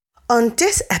On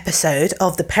this episode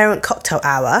of the Parent Cocktail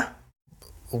Hour...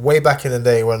 Way back in the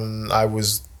day when I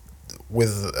was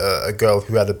with a girl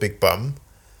who had a big bum,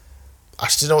 I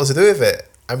just didn't know what to do with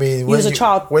it. I mean... You was a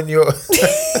child. When you're...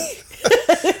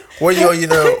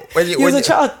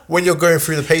 when you're going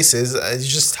through the paces and you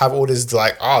just have all this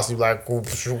like arse, you're like, well,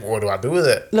 what do I do with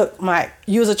it? Look, Mike,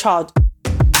 you was a child.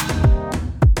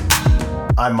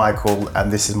 I'm Michael, and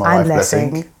this is my wife,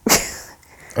 Blessing.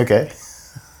 Okay.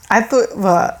 I thought,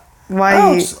 what? Why?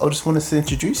 I just wanted to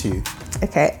introduce you.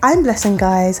 Okay, I'm Blessing,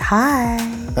 guys. Hi.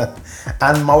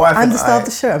 And my wife. I'm the star of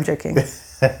the show. I'm joking.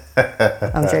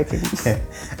 I'm joking.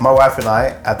 My wife and I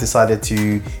have decided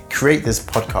to create this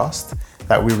podcast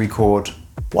that we record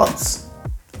once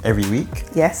every week.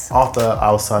 Yes. After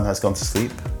our son has gone to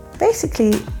sleep.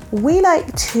 Basically, we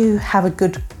like to have a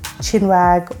good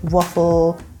chinwag,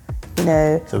 waffle, you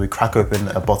know. So we crack open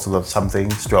a bottle of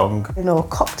something strong. You know, a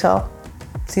cocktail.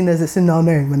 Seeing as it's in our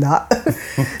name and that.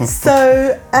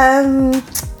 So,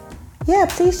 yeah,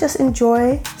 please just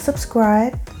enjoy,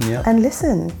 subscribe, and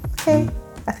listen. Okay,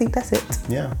 I think that's it.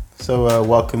 Yeah. So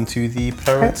welcome to the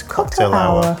Parent Cocktail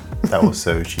Hour. That was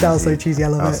so cheesy. That was so cheesy. I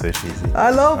love it. That was so cheesy. I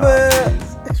love it.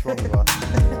 What's wrong with us?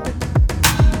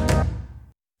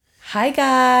 Hi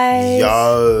guys.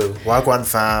 Yo, Wagwan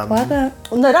fam. Wagwan.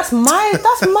 No, that's my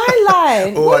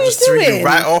line. Oh, what I just are you threw doing? you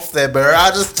right off there, bro.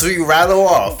 I just threw you right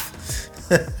off.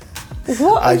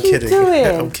 What are you doing?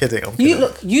 I'm kidding.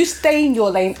 You stay in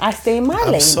your lane, I stay in my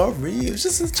lane. I'm sorry. It was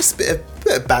just a bit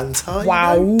of banter.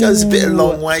 Wow. You know? Goes a bit a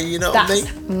long way, you know what I mean?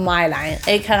 That's my line.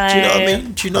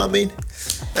 Okay. Do you know what I mean?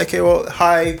 Okay, well,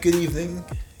 hi, good evening,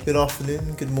 good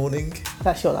afternoon, good morning.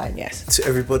 That's your line, yes. To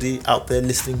everybody out there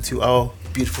listening to our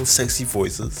beautiful, sexy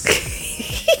voices.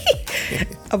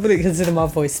 I wouldn't consider my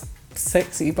voice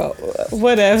sexy, but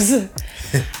whatevs.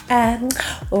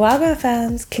 Welcome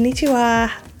fans, konnichiwa,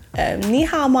 ni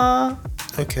hao ma.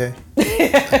 Okay.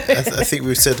 I think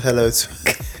we've said hello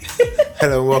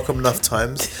and welcome enough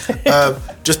times.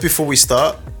 Just before we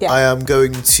start, I am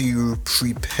going to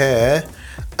prepare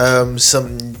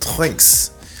some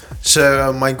drinks.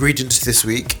 So my ingredient this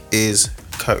week is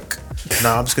Coke.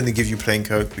 Now I'm just going to give you plain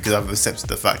Coke because I've accepted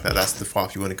the fact that that's the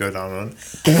path you want to go down on.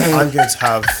 I'm going to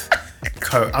have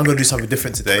Coke. I'm going to do something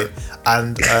different today,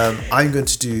 and I'm going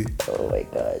to do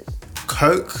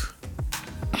Coke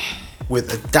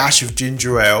with a dash of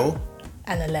ginger ale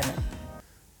and a lemon.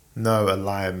 No, a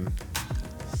lime.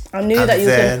 I knew that you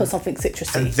were going to put something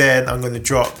citrusy. And then I'm going to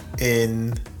drop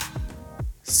in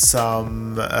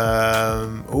some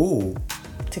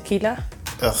tequila.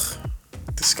 Ugh,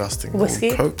 disgusting.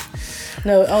 Whiskey. Coke.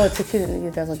 No, tequila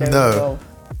doesn't go well.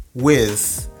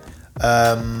 With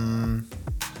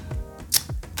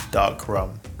dark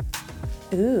rum.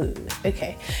 Ooh,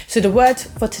 okay. So the word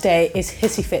for today is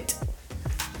hissy fit.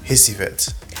 Hissy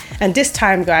fit. And this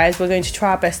time, guys, we're going to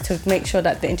try our best to make sure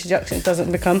that the introduction doesn't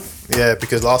become... Yeah,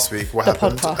 because last week, what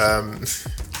happened... Podcast.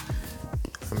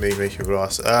 Let me make you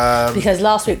glass. Because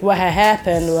last week, what had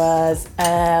happened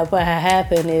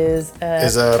is...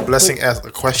 is a Blessing asked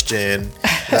a question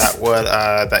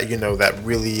that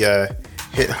really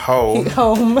hit home.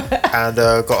 And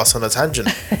got us on a tangent.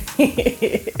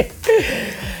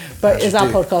 But it's our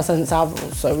podcast and it's our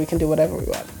rules, so we can do whatever we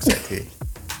want. Exactly.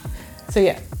 So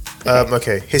yeah.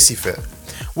 Okay, hissy fit.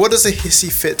 What does a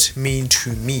hissy fit mean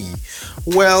to me?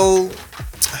 Well,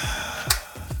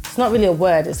 it's not really a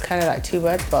word. It's kind of like two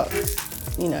words, but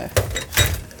you know.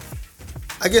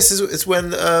 I guess it's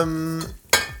when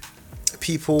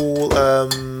people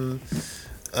hold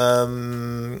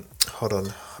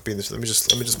on. Let me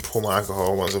just pour my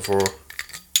alcohol once and for all.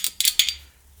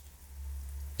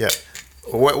 Yeah.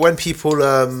 When people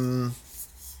do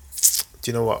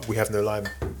you know what? We have no lime.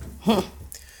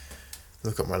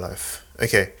 Look at my life.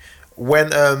 Okay.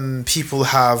 When people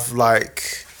have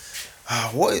like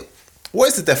what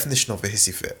is the definition of a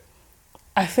hissy fit?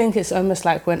 I think it's almost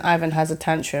like when Ivan has a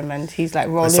tantrum and he's like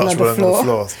rolling on the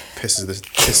floor.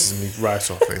 Pisses me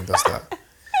right off when he does that.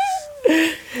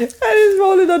 And he's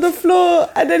rolling on the floor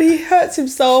and then he hurts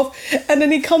himself and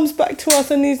then he comes back to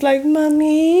us and he's like,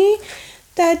 Mummy,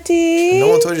 Daddy. No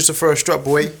one told you to throw a strap,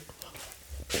 boy.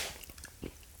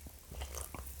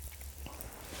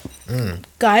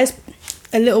 Guys,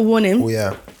 a little warning. Oh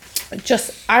yeah.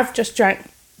 I've just drank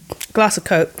a glass of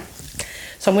Coke,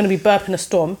 so I'm going to be burping a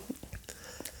storm.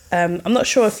 I'm not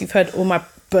sure if you've heard all my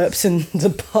burps in the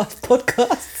past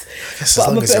podcasts. I guess as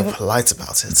long as you're polite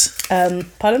about it.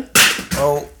 Pardon?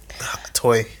 Oh,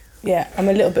 toy. Yeah, I'm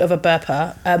a little bit of a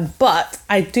burper, but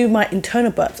I do my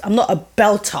internal burps. I'm not a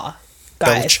belter,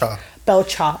 guys.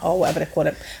 Belcher, or whatever they call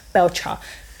it. Belcher.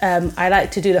 I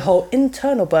like to do the whole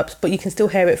internal burps, but you can still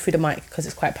hear it through the mic because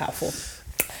it's quite powerful.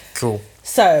 Cool.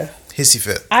 So hissy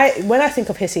fit. When I think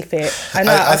of hissy fit, I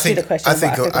know I asked you the question. I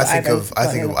think of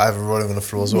Ivan rolling on the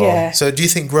floor as well. Yeah. So do you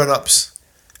think grown-ups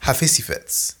have hissy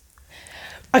fits?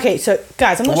 Okay, so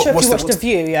guys, I'm not sure if you watched The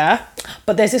View, yeah,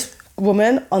 but there's this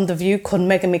woman on The View called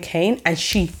Meghan McCain, and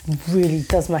she really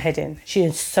does my head in. She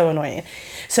is so annoying.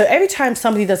 So every time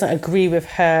somebody doesn't agree with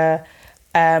her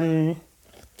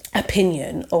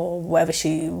opinion or whatever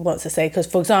she wants to say, because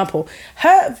for example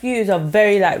her views are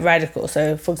very like radical.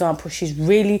 So for example, she's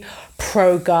really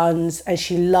pro guns, and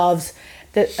she loves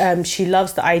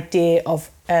the idea of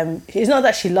it's not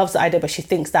that she loves the idea, but she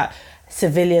thinks that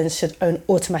civilians should own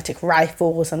automatic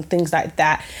rifles and things like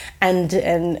that.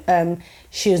 And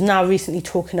she was now recently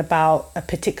talking about a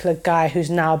particular guy who's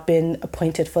now been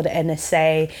appointed for the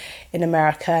NSA in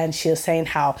America, and she was saying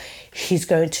how he's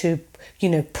going to, you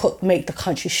know, make the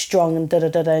country strong and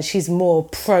and she's more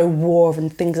pro-war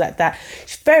and things like that.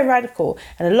 She's very radical,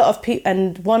 and a lot of people.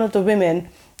 And one of the women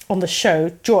on the show,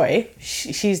 Joy,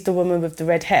 she's the woman with the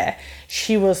red hair.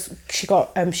 She was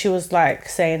like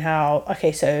saying how,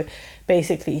 okay, so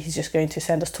basically he's just going to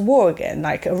send us to war again,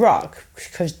 like Iraq,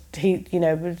 because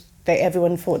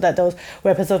everyone thought that there was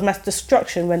weapons of mass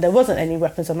destruction when there wasn't any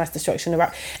weapons of mass destruction in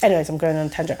Iraq. Anyways, I'm going on a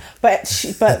tangent. But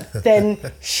then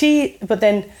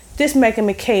this Meghan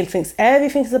McCain thinks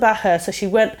everything's about her. So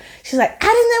she's like, I don't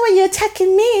know why you're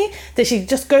attacking me. Then she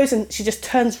just goes and she just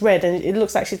turns red, and it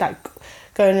looks like she's like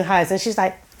going in highs, and she's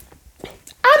like, I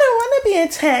don't want to be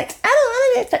attacked.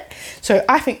 So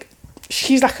I think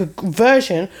she's like a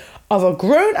version of a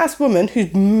grown-ass woman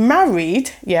who's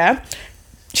married, yeah.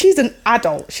 She's an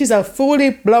adult. She's a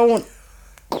fully blown,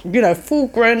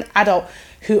 full-grown adult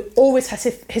who always has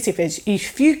hissy fits.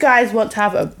 If you guys want to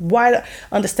have a wider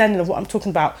understanding of what I'm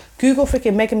talking about, Google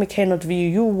freaking Meghan McCain on The View.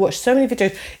 You'll watch so many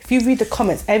videos. If you read the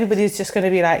comments, everybody's just going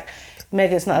to be like,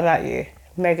 Meghan's not about you.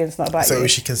 Meghan's not about you. So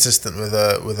is she consistent with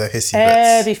her hissy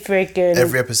fits?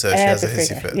 Every episode she has a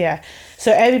hissy fit. Yeah.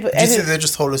 So everybody. Do you think they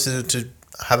just told us to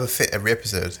have a fit every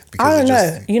episode? Because I don't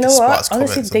know. You know what?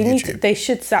 Honestly, they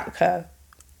should sack her.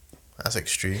 That's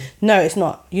extreme. No, it's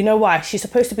not. You know why? She's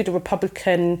supposed to be the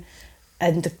Republican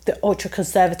and the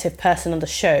ultra-conservative person on the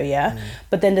show, yeah?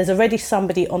 But then there's already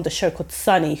somebody on the show called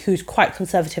Sunny who's quite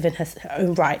conservative in her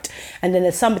own right. And then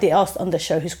there's somebody else on the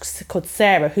show who's called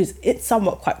Sarah, who's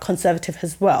somewhat quite conservative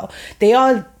as well. They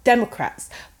are Democrats,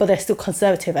 but they're still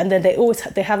conservative. And then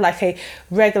they have like a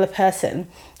regular person,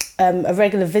 a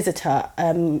regular visitor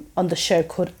on the show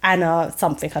called Anna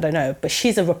something, I don't know. But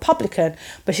she's a Republican,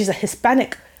 but she's a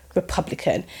Hispanic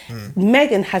Republican.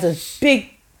 Meghan has a big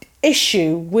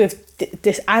issue with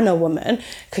this Anna woman,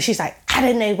 because she's like, I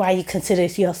don't know why you consider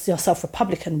yourself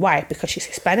Republican. Why? Because she's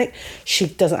Hispanic. She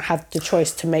doesn't have the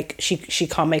choice to make. She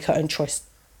can't make her own choice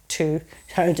to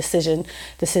her own decisions,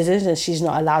 and she's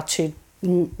not allowed to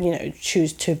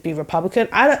choose to be Republican.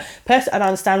 I don't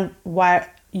understand why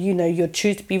you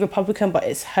choose to be Republican, but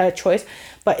it's her choice.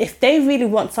 But if they really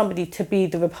want somebody to be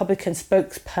the Republican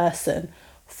spokesperson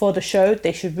for the show,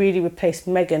 they should really replace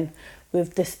Meghan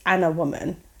with this Anna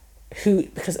woman,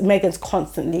 because Meghan's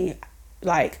constantly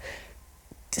like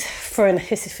throwing a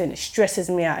hissy fit. It stresses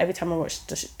me out every time I watch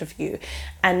the View.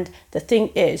 And the thing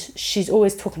is, she's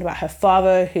always talking about her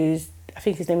father, who's, I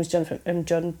think his name was John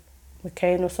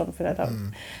McCain or something like that.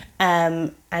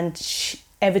 And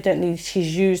evidently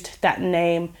she's used that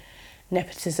name,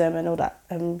 nepotism and all that,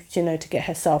 to get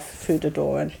herself through the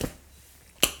door. And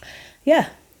yeah.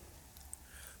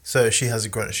 So she has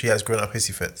grown up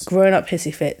hissy fits. Grown up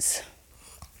hissy fits.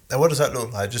 And what does that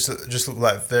look like? Just look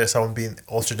like there's someone being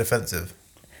ultra defensive.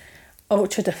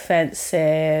 Ultra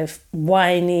defensive,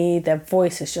 whiny. Their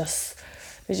voice is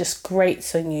just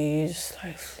grates on you. You're just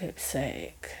like, flip's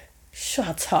sake,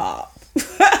 shut up.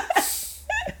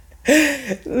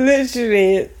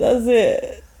 Literally, that's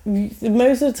it.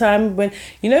 Most of the time, when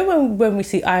we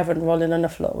see Ivan rolling on the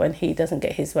floor when he doesn't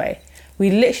get his way,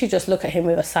 we literally just look at him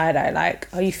with a side eye, like,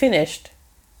 are you finished?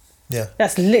 Yeah.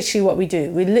 That's literally what we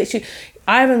do.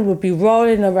 Ivan would be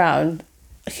rolling around.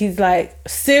 He's like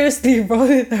seriously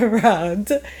rolling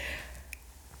around.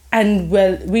 And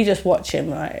we just watch him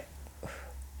like,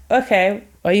 okay,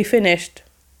 are you finished?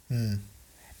 And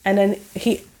then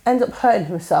he ends up hurting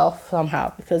himself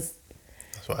somehow, because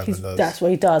that's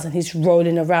what he does. And he's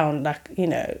rolling around like, I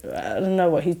don't know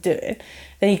what he's doing.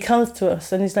 Then he comes to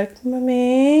us and he's like,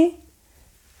 Mummy,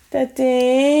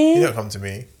 Daddy. You don't come to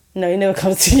me. No, he never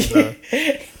comes to you. No.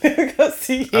 He never comes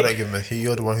to you. I don't give him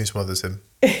you're the one who smothers him.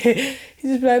 He's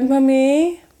just like,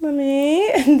 Mummy.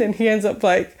 And then he ends up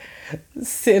like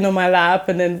sitting on my lap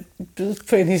and then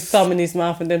putting his thumb in his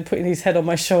mouth and then putting his head on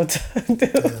my shoulder.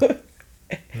 There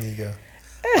you go.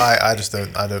 I just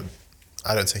don't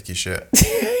take your shit.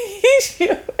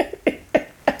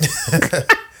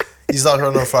 You start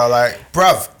running off like,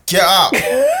 bruv, get up.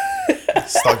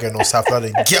 Start getting all South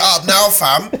London. Get up now,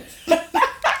 fam.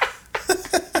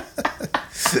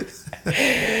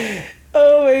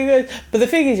 Oh my god. But the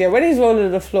thing is, yeah, when he's rolling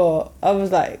on the floor, I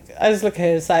just look at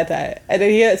him side eye, and then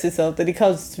he hurts himself, then he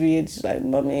comes to me and she's like,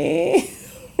 Mummy.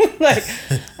 Like,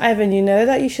 Ivan, you know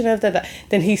that you shouldn't have done that.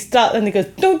 Then he starts and he goes,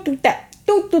 don't do that.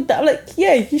 Don't do that. I'm like,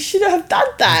 yeah, you shouldn't have done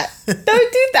that. Don't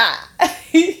do that.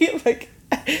 He's like,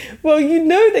 well, you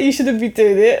know that you shouldn't be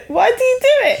doing it. Why do you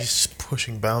do it? He's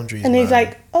pushing boundaries, and he's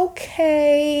like,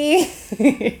 okay.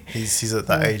 He's at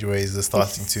that age where he's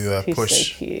starting to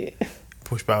push, so cute.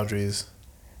 Push boundaries.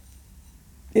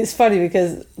 It's funny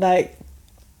because, like,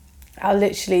 I'll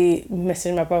literally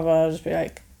message my brother and I'll just be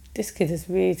like, this kid is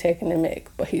really taking the mick,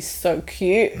 but he's so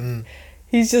cute.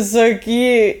 He's just so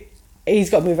cute. He's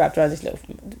got me wrapped around his little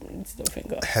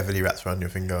finger. Heavily wrapped around your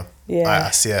finger. Yeah.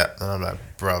 I see it and I'm like,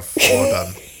 bruv, well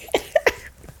done.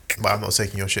 But I'm not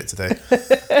taking your shit today. But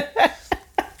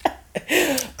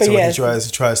so yes. when he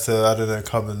tries to, I don't know,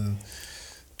 come and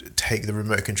take the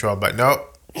remote control, I'm like, no.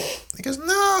 He goes,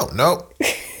 no.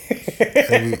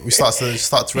 And we start to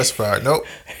rest for it. Nope.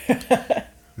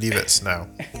 Leave it now.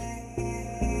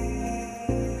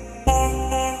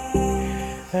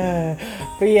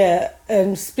 But yeah,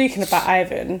 speaking about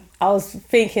Ivan, I was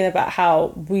thinking about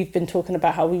how we've been talking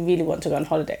about how we really want to go on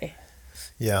holiday.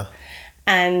 Yeah.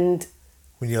 And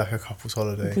we need like a couple's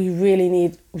holiday. We really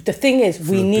need. The thing is,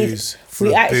 booze,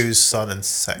 sun, and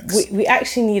sex. We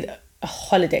actually need a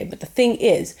holiday, but the thing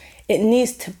is, it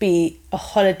needs to be a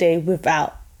holiday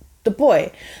without the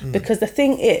boy, because the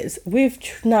thing is, we've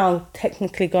now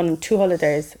technically gone on 2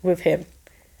 holidays with him,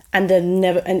 and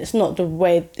it's not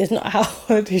how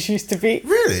holidays used to be.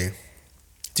 Really?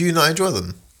 Do you not enjoy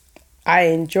them? I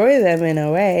enjoy them in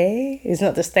a way. It's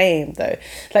not the same though.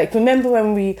 Like, remember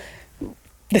when the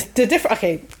different.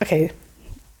 Okay.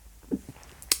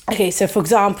 So for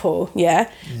example,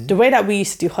 the way that we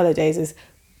used to do holidays is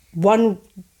one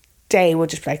day we'll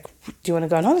just be like, do you want to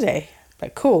go on holiday?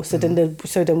 Like, cool. So then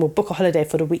we'll book a holiday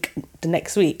for the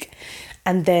next week,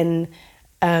 and then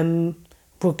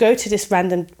we'll go to this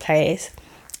random place,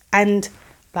 and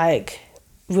like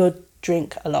we'll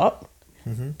drink a lot,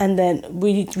 and then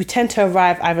we tend to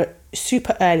arrive either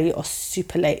super early or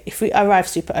super late. If we arrive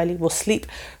super early, we'll sleep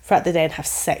throughout the day and have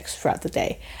sex throughout the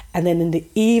day, and then in the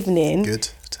evening, good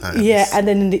times. Yeah, and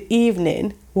then in the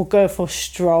evening we'll go for a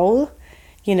stroll.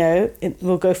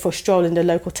 We'll go for a stroll in the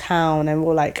local town, and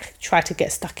we'll like try to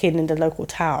get stuck in the local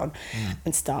town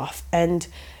and stuff. And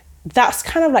that's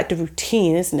kind of like the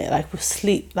routine, isn't it? Like we'll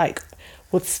sleep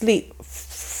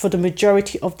for the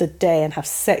majority of the day and have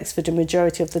sex for the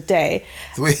majority of the day.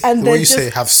 The way you say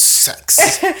have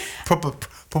sex, proper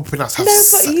pronounced have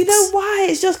sex. No, but you know why?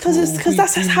 It's just because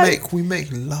that's how we make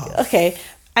love. Okay,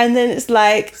 and then it's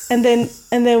like, and then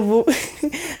we'll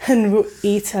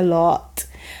eat a lot.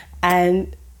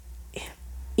 And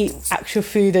eat actual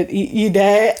food and eat,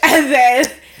 and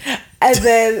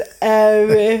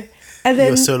then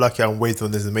you're so lucky I'm waiting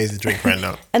on this amazing drink right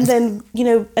now. And then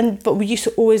but we used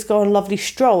to always go on lovely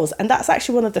strolls, and that's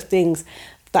actually one of the things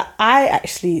that I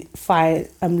actually find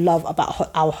love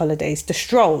about our holidays, the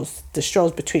strolls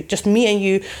between just me and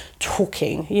you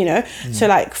talking, So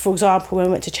like, for example, when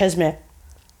we went to Chesmere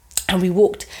and we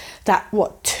walked that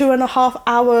 2.5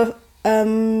 hour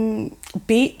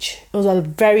beach. It was a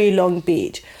very long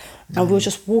beach, and we were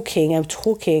just walking and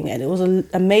talking, and it was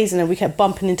amazing. And we kept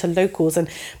bumping into locals, and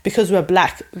because we were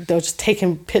black, they were just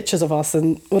taking pictures of us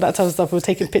and all that type of stuff. We were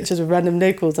taking pictures with random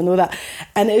locals and all that,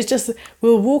 and it was just, we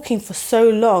were walking for so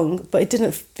long, but it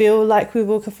didn't feel like we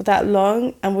were walking for that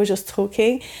long, and we were just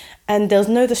talking. And there was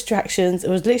no distractions. It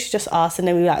was literally just us, and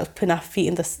then we like putting our feet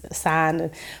in the sand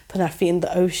and putting our feet in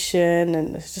the ocean,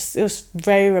 and it was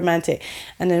very romantic.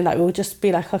 And then like we'll just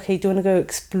be like, okay, do you want to go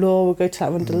explore? We'll go to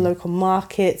like one of the local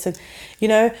markets, and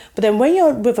But then when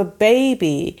you're with a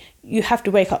baby, you have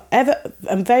to wake up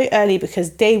very early,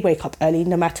 because they wake up early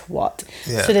no matter what.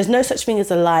 Yeah. So there's no such thing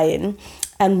as a lie-in.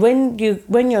 And when you're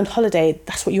on holiday,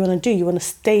 that's what you want to do. You want to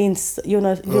stay in. You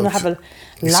want to have a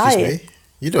lie-in.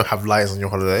 You don't have lies on your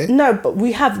holiday. No, but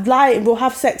we'll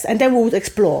have sex, and then we'll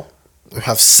explore. We'll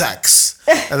have sex,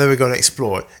 and then we're going to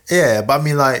explore. Yeah, but I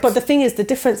mean, like... But the thing is, the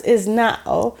difference is now...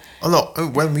 Oh, no,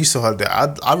 when we used to holiday,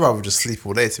 I'd rather just sleep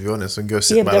all day, to be honest, and go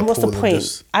sit by the pool. Yeah, but then what's the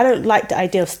point? I don't like the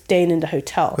idea of staying in the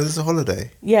hotel. Because it's a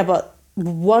holiday. Yeah, but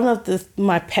one of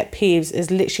my pet peeves is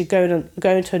literally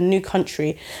going to a new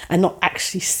country and not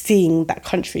actually seeing that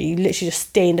country. You literally just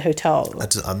stay in the hotel.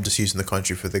 I'm just using the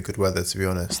country for the good weather, to be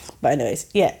honest. But anyways,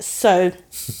 yeah. So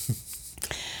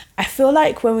I feel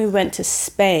like when we went to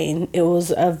Spain, that was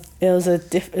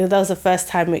the first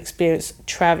time we experienced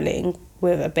traveling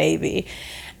with a baby,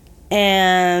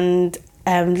 and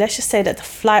let's just say that the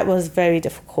flight was very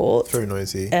difficult. Very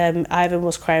noisy. Ivan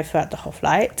was crying throughout the whole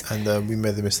flight. And we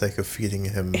made the mistake of feeding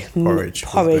him porridge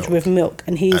with milk.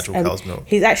 And he's cow's milk.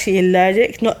 He's actually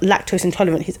allergic, not lactose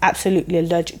intolerant. He's absolutely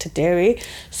allergic to dairy.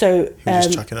 So he was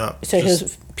just chucking up. So he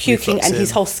was puking, and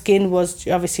his whole skin was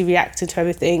obviously reacting to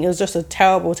everything. It was just a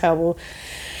terrible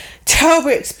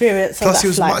experience. Plus, he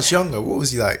was much younger. What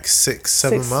was he, like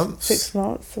 7 months? 6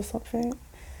 months or something.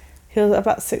 He was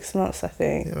about 6 months, I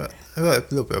think. Yeah, a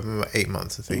little bit. I remember 8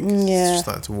 months, I think. Yeah. Just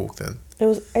starting to walk then. It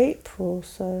was April,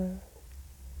 so...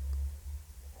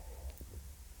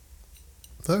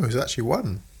 No, it was actually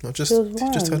 1. Not just...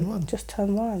 He just turned 1. Just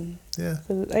turned 1. Yeah.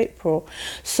 It was April.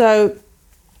 So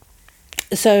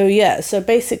yeah. So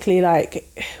basically, like,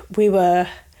 we were...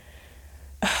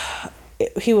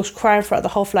 he was crying throughout the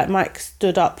whole flight. Mike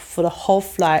stood up for the whole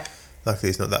flight.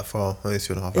 Luckily, it's not that far. Only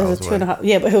 2.5 hours away. It was 2.5.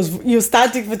 Yeah, but you were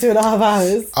standing for 2.5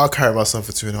 hours. I'll carry myself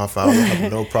for 2.5 hours. I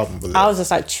have no problem with it. I was just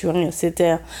like, I'm gonna sit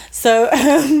there. So,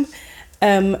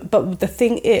 but the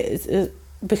thing is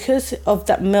because of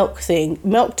that milk thing,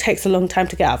 milk takes a long time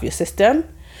to get out of your system.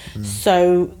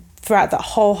 So throughout that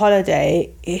whole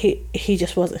holiday, he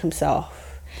just wasn't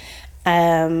himself,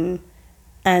 and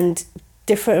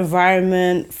different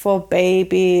environment for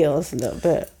baby. It was a little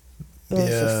bit.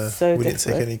 Yeah, we didn't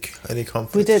take any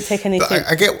comfort. We didn't take anything.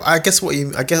 But I get what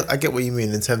you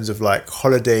mean in terms of like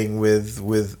holidaying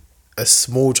with a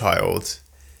small child.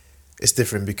 It's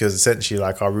different because essentially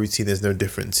like our routine is no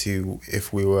different to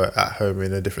if we were at home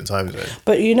in a different time zone.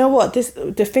 But you know what? The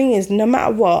thing is, no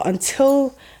matter what,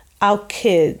 until our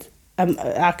kid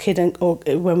or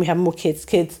when we have more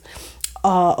kids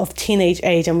are of teenage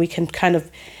age and we can kind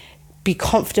of be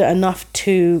confident enough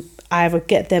to either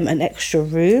get them an extra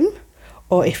room,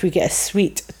 or if we get a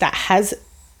suite that has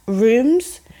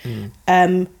rooms,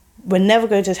 we're never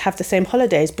going to have the same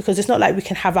holidays, because it's not like we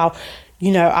can have our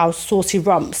saucy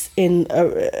rumps in a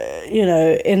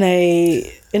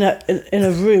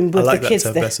room with the kids. I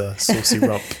like that term better, saucy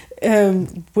rump.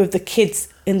 With the kids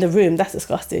in the room. That's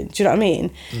disgusting. Do you know what I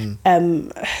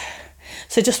mean?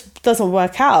 So it just doesn't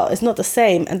work out. It's not the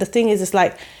same. And the thing is, it's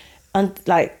like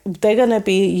they're gonna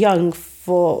be young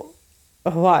for a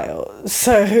while,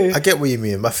 so I get what you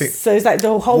mean. I think so. It's like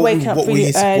the whole waking up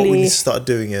really early. What we need to start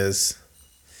doing is,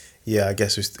 I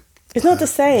guess it's not the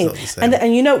same. It's not the same.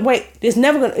 And it's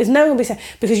never gonna be the same,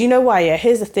 because you know why? Yeah,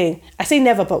 here's the thing. I say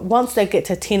never, but once they get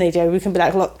to a teenager, we can be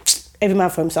like, look, every man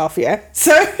for himself. Yeah.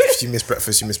 So if you miss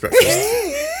breakfast, you miss breakfast.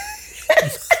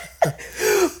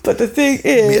 But the thing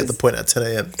is, meet at the point at 10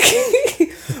 a.m.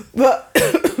 But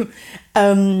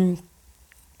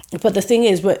the thing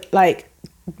is,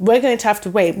 we're going to have to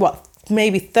wait,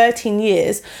 maybe 13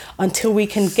 years until we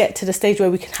can get to the stage where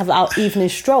we can have our evening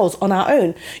strolls on our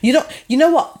own. You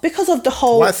know what? Because of the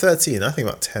whole... Why 13? I think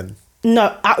about 10.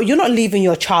 No, you're not leaving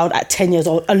your child at 10 years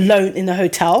old alone in a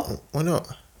hotel. Why not?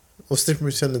 What's the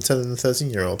difference between the 10 and the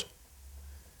 13-year-old?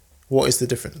 What is the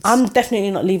difference? I'm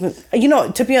definitely not leaving...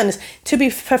 to be honest, to be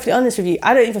perfectly honest with you,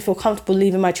 I don't even feel comfortable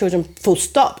leaving my children full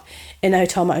stop in a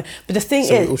hotel on my own. But the thing is...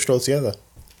 So we all stroll together?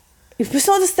 It's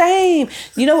not the same.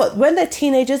 You know what? When they're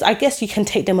teenagers, I guess you can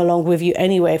take them along with you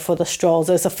anyway for the strolls.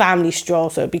 It's a family stroll,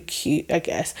 so it'd be cute, I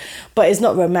guess. But it's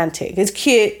not romantic. It's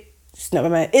cute. It's not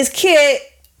romantic. It's cute.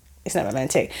 It's not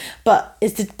romantic. But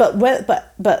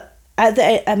at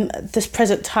this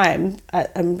present time,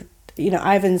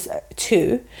 Ivan's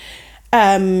 2.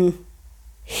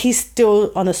 He's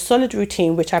still on a solid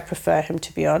routine, which I prefer him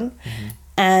to be on. Mm-hmm.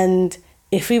 And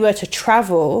if we were to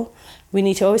travel, we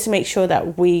need to always make sure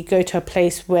that we go to a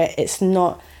place where it's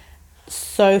not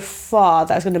so far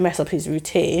that's going to mess up his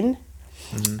routine.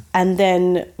 Mm-hmm. And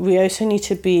then we also need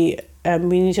to be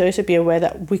aware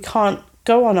that we can't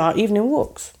go on our evening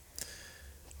walks.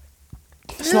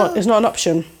 It's not an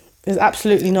option. It's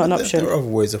absolutely not an option. There are other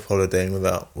ways of holidaying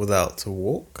without to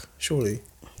walk, surely.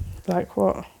 Like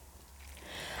what?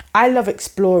 I love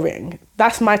exploring.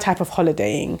 That's my type of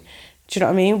holidaying. Do you know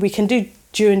what I mean? We can do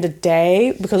during the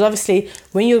day, because obviously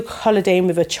when you're holidaying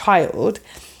with a child,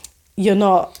 you're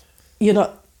not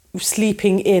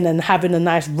sleeping in and having a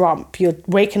nice romp. You're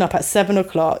waking up at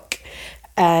 7:00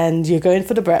 and you're going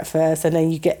for the breakfast, and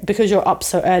then because you're up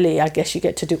so early, I guess you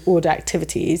get to do all the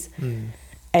activities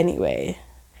anyway.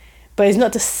 but it's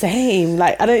not the same.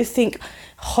 Like, I don't think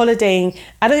holidaying,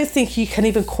 I don't think you can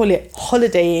even call it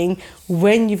holidaying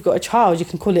when you've got a child. You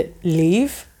can call it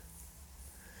leave.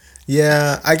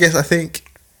 Yeah, I think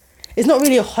it's not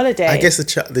really a holiday. I guess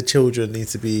the children need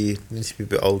to be a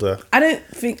bit older. I don't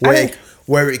think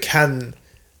where it can.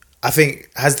 I think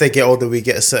as they get older, we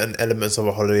get a certain elements of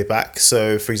a holiday back.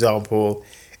 So, for example,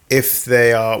 if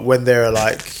when they're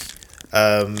like,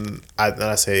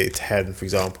 I say 10, for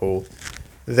example,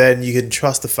 then you can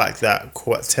trust the fact that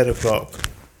at 10 o'clock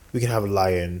we can have a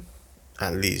lie-in,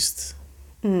 at least.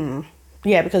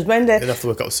 Yeah, because when they don't have to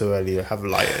wake up so early to have a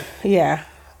lie-in. Yeah.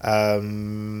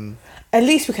 At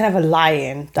least we can have a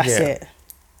lie-in. That's it.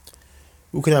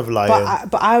 We can have a lie-in.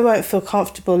 But I won't feel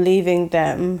comfortable leaving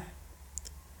them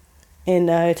in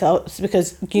a hotel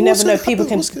because you never know. People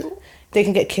can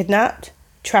get kidnapped,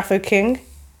 trafficking.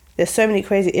 There's so many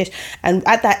crazy issues, and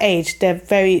at that age, they're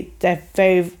very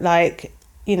like,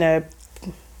 you know,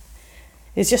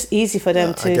 it's just easy for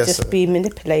them to just be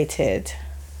manipulated.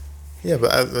 Yeah,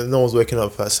 but no one's waking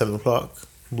up at 7 o'clock.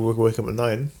 We wake up at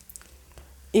 9.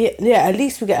 Yeah. At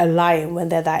least we get a lie-in when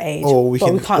they're that age, but we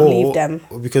can't leave them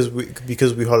because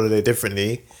we holiday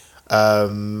differently.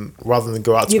 Rather than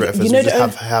go out to breakfast, we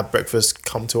just have breakfast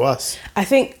come to us. I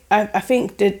think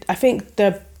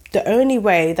the only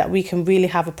way that we can really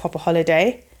have a proper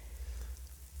holiday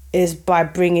is by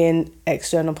bringing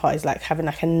external parties, like having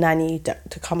like a nanny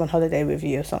to come on holiday with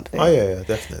you or something. Oh yeah,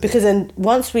 definitely. Because then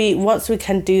once we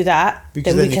can do that,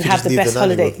 then we can have the best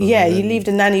holiday. Yeah, you leave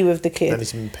the nanny with the kids.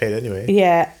 Nanny's been paid anyway.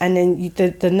 Yeah, and then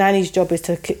the nanny's job is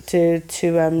to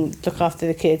look after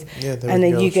the kids. Yeah, and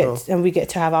then we get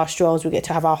to have our strolls. We get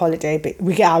to have our holiday, but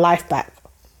we get our life back.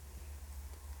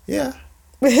 Yeah.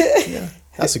 Yeah,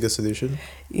 that's a good solution.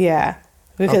 Yeah,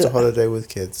 because after holiday with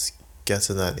kids, get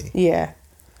a nanny. Yeah.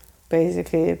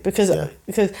 Basically, because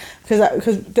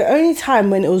the only time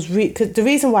when it was because the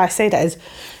reason why I say that is,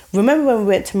 remember when we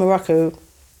went to Morocco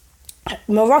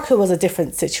was a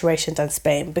different situation than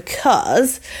Spain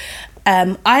because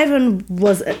Ivan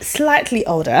was slightly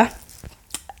older,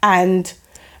 and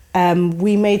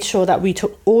we made sure that we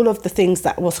took all of the things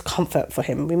that was comfort for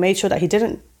him. We made sure that he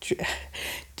didn't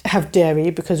have dairy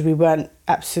because we weren't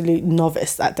absolute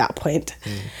novice at that point.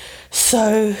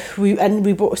 So we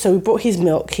brought his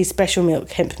milk, his special milk,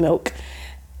 hemp milk,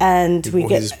 and we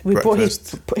brought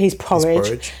his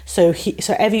porridge. So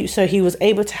he was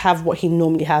able to have what he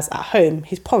normally has at home,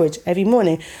 his porridge every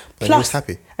morning. Plus, he was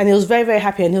happy. And he was very, very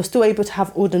happy, and he was still able to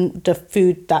have all the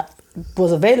food that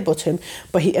was available to him.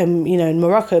 But he in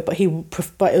Morocco, he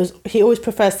always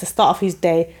prefers to start off his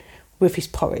day with his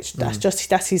porridge.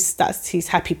 That's his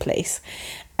happy place.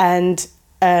 And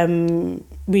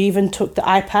we even took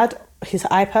his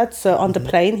iPad. So on the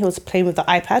plane, he was playing with the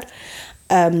iPad.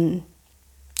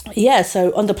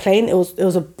 So on the plane, it was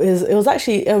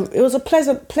a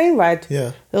pleasant plane ride.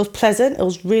 Yeah, it was pleasant. It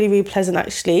was really, really pleasant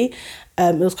actually.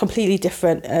 It was completely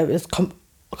different. It was a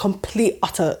complete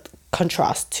utter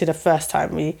contrast to the first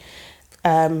time we.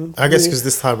 I guess because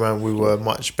this time around we were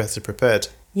much better prepared.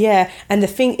 Yeah, and the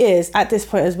thing is, at this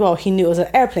point as well, he knew it was an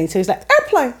airplane, so he's like,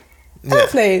 airplane.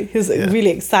 He was really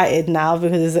excited now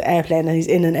because it's an airplane and he's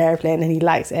in an airplane and he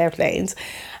likes airplanes.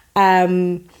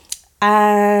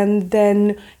 And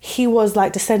then he was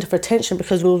like the centre of attention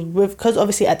because because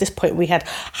obviously at this point we had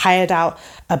hired out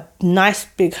a nice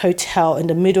big hotel in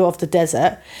the middle of the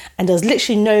desert and there was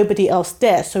literally nobody else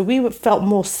there. So we felt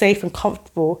more safe and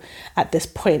comfortable at this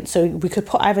point. So we could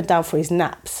put Ivan down for his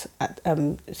naps,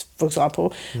 for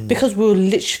example, because we were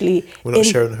literally... We're not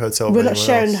sharing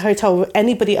a hotel with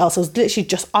anybody else. It was literally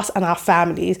just us and our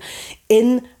families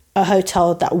in a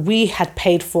hotel that we had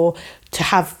paid for to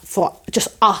have for just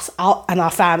us and our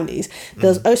families.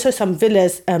 There's also some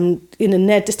villas in the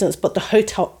near distance, but the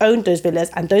hotel owned those villas,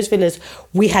 and those villas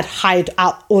we had hired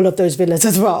out all of those villas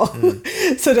as well.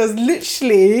 So there's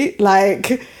literally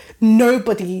like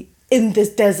nobody in this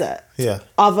desert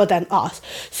other than us.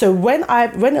 So when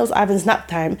it was Ivan's nap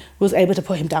time, we was able to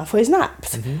put him down for his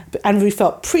naps, and we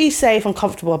felt pretty safe and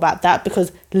comfortable about that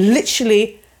because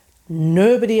literally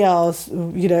nobody else,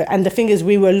 and the thing is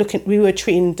we were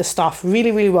treating the staff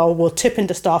really, really well. We were tipping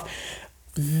the staff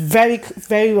very,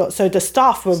 very well. So the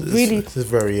staff were It's a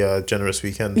very generous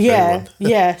weekend.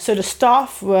 Yeah. So the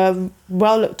staff were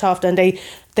well looked after, and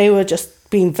they were just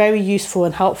being very useful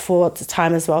and helpful at the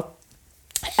time as well.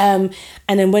 And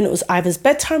then when it was Ivan's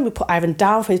bedtime, we put Ivan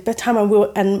down for his bedtime,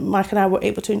 and Mike and I were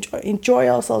able to enjoy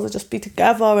ourselves and just be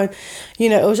together, and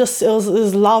it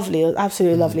was lovely. It was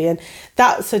absolutely lovely, and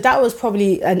that was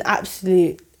probably an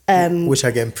absolute Which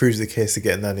again proves the case to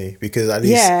get a nanny, because at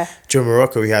least during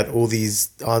Morocco we had all these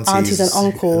aunties and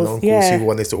uncles who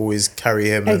wanted to always carry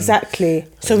him. Exactly.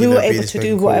 So we were able to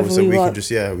do whatever we want.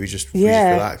 We just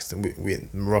relaxed,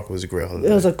 and Morocco was a great holiday.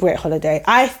 It was a great holiday.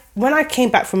 When I came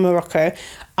back from Morocco,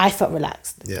 I felt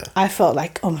relaxed. Yeah. I felt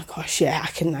like, oh my gosh, yeah, I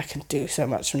can do so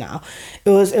much now. It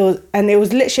was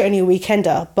literally only a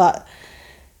weekender, but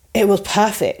it was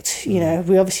perfect. You know,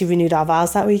 we obviously renewed our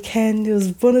vows that weekend. It was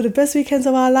one of the best weekends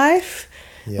of our life.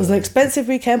 Yeah. It was an expensive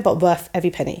weekend, but worth every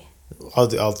penny.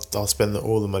 I'll spend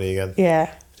all the money again.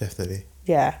 Yeah. Definitely.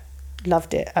 Yeah.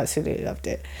 Loved it. Absolutely loved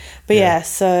it. But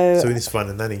so we need to find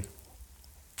a nanny.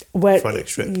 For our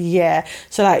next trip. Yeah.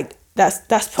 So like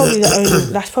that's probably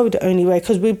the only way,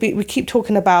 because we keep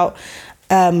talking about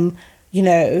you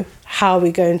know, how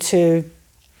we're going to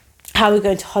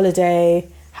holiday,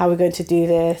 how we're going to do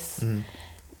this,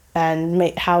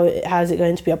 and how is it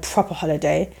going to be a proper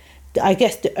holiday. I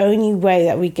guess the only way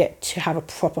that we get to have a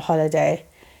proper holiday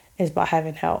is by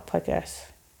having help, I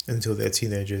guess. Until they're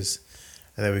teenagers,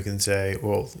 and then we can say,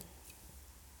 well,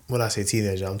 when I say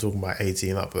teenager, I'm talking about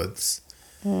 18 upwards.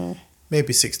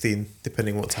 Maybe 16,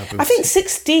 depending what type of... I think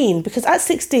 16, because at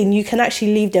 16 you can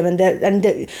actually leave them,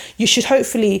 and you should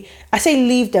hopefully... I say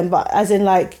leave them, but as in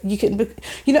like, you can...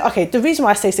 You know, okay, the reason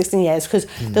why I say 16 years is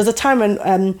because there's a time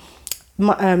when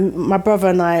my brother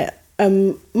and I...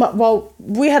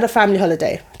 we had a family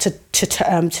holiday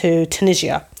to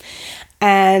Tunisia,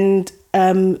 and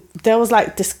there was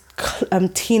like this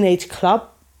teenage club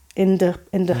in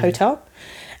the hotel.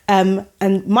 And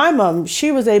my mum,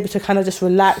 she was able to kind of just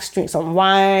relax, drink some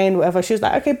wine, whatever. She was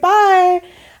like, okay, bye,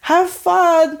 have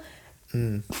fun.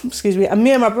 Excuse me. And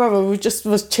me and my brother,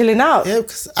 was chilling out. Yeah,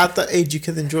 because at that age, you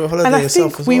can enjoy a holiday and I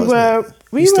yourself think as well.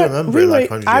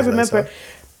 I remember.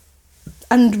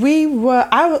 And we were,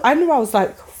 I knew I was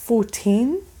like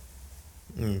 14.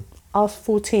 I was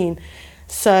 14.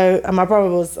 So, and my brother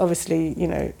was obviously, you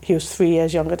know, he was 3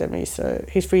 years younger than me. So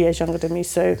he's 3 years younger than me.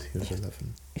 So he was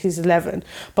 11. He's 11.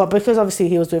 But because obviously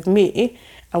he was with me,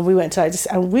 and we went to like this,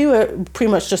 and we were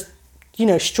pretty much just, you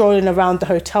know, strolling around the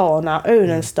hotel on our own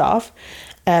and stuff.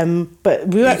 But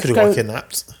we were... You could have got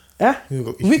kidnapped. Yeah,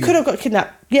 we could have got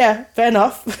kidnapped. Yeah, fair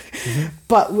enough.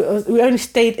 But we only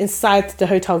stayed inside the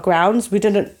hotel grounds. We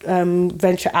didn't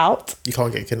venture out. You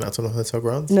can't get kidnapped on a hotel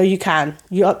grounds? No, you can.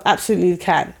 You absolutely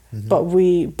can.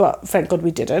 But thank God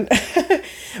we didn't.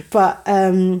 But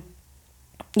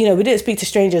you know, we didn't speak to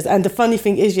strangers. And the funny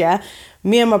thing is, yeah,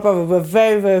 me and my brother were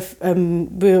very, very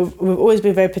we've always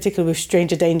been very particular with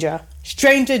stranger danger.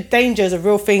 Stranger danger is a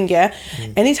real thing, yeah.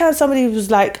 Anytime somebody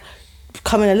was like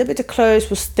coming a little bit too close,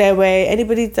 we'll stay away.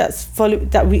 Anybody that's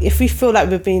followed, if we feel like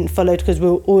we're being followed, because we're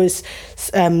always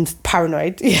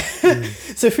paranoid. Yeah.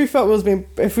 So if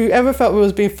we ever felt we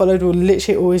was being followed, we'll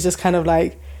literally always just kind of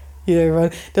like, you know,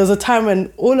 run. There was a time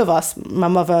when all of us, my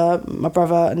mother, my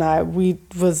brother and I, we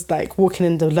was like walking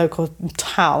in the local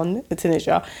town in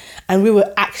Tunisia, and we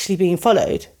were actually being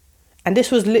followed. And this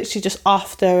was literally just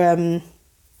after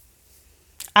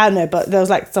I don't know, but there was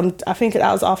like I think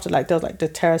that was after like there was like the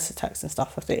terrorist attacks and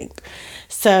stuff, I think.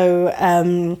 So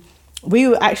we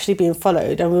were actually being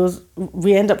followed, and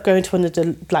we ended up going to one of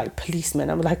the like policemen,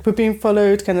 and we're like, we're being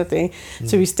followed kind of thing.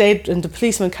 So we stayed, and the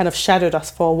policeman kind of shadowed us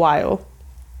for a while,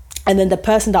 and then the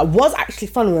person that was actually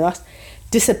following us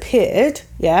disappeared.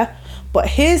 Yeah, but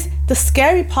here's the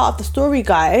scary part of the story,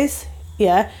 guys.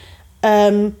 Yeah.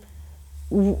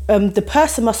 The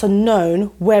person must have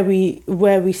known where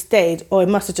we stayed, or it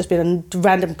must have just been a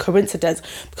random coincidence,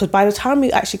 because by the time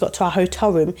we actually got to our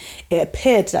hotel room, it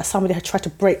appeared that somebody had tried to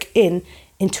break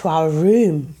into our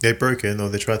room. They broke in, or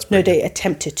they tried to break in? No, they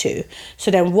attempted to.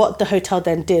 So then what the hotel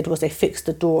then did was they fixed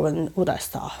the door and all that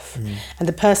stuff. And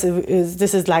the person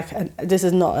this is not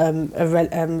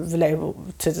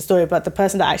relatable to the story, but the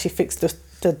person that actually fixed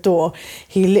the door,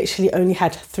 he literally only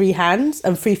had 3 hands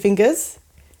and 3 fingers.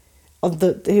 On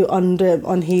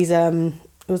his it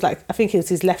was like, I think it was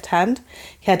his left hand.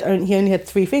 He only had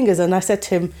 3 fingers, and I said to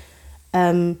him,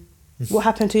 "What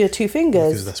happened to your 2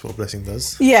 fingers?" Because that's what blessing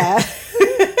does. Yeah.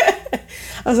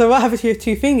 I was like, "What happened to your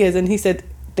 2 fingers?" And he said,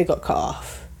 "They got cut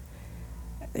off."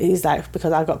 He's like,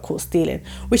 "Because I got caught stealing,"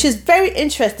 which is very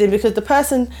interesting, because the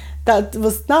person that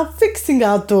was now fixing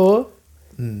our door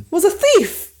was a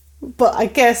thief. But I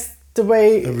guess the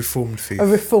way... A reformed thief.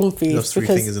 He lost 3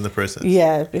 fingers in the process.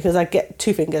 Yeah, because I get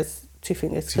 2 fingers,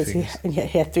 because he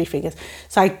had 3 fingers.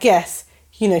 So I guess,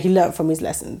 you know, he learnt from his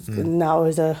lessons. And now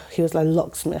he was like a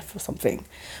locksmith or something.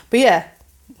 But yeah,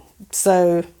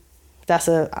 so that's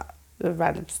a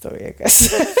random story, I guess,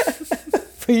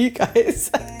 for you guys.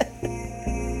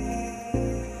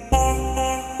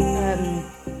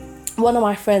 one of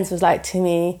my friends was like to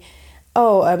me,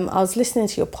 oh, I was listening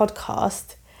to your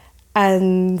podcast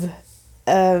and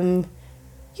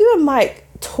you and Mike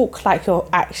talk like you're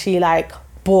actually like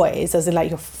boys, as in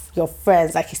like your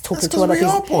friends, like he's talking to one of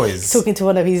his boys. He's talking to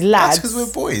one of his lads. That's because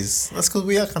we're boys. That's because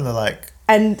we are kind of like.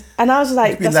 And I was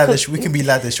like, we can be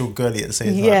laddish or girly at the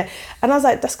same time. Yeah, and I was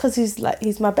like, that's because he's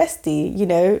my bestie, you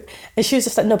know. And she was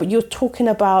just like, no, but you're talking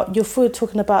about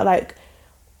like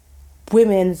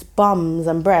women's bums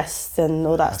and breasts and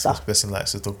all that stuff. That's person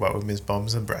likes to talk about women's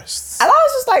bums and breasts. And I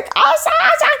was just like, I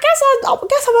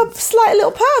guess I'm a slight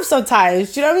little perv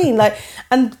sometimes. Do you know what I mean? Like,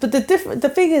 but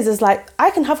the thing is like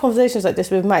I can have conversations like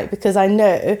this with Mike because I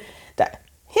know that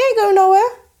he ain't going nowhere.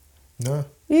 No,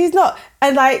 he's not.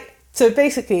 And like, so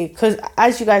basically, because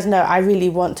as you guys know, I really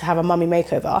want to have a mummy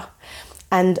makeover,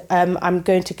 and I'm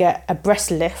going to get a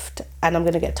breast lift, and I'm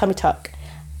going to get a tummy tuck.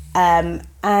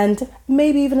 And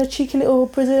maybe even a cheeky little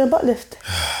Brazilian butt lift.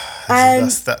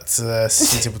 That's a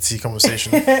suitable tea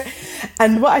conversation.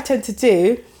 And what I tend to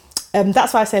do,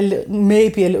 that's why I say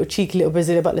maybe a little cheeky little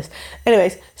Brazilian butt lift.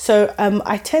 Anyways, so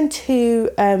I tend to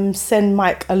send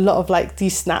Mike a lot of like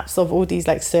these snaps of all these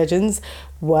like surgeons'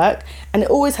 work, and it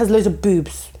always has loads of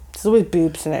boobs. There's always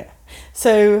boobs in it.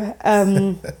 So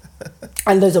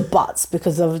and loads of butts,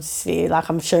 because obviously like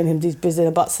I'm showing him these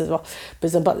Brazilian butts as well,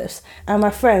 Brazilian butt lifts. And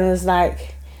my friend was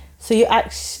like, so you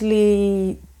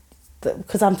actually,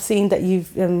 because I'm seeing that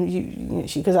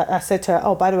because I said to her,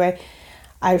 oh, by the way,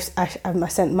 I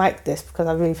sent Mike this because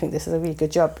I really think this is a really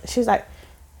good job. She was like,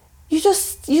 you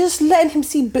just letting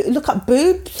him look at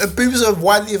boobs. Boobs are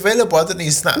widely available. I don't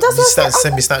need send me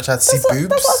Snapchat to see boobs.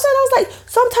 That's what I said. I was like,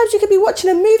 sometimes you could be watching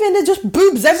a movie and there's just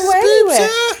boobs everywhere, anywhere.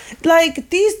 Yeah. Like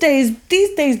these days,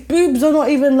 boobs are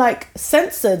not even like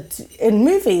censored in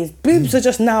movies. Boobs are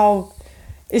just now,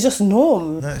 it's just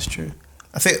norm. That's true.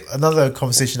 I think another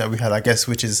conversation that we had, I guess,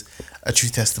 which is a true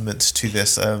testament to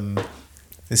this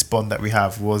this bond that we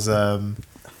have, was the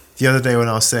other day when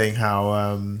I was saying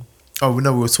how. We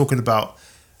were talking about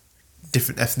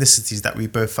different ethnicities that we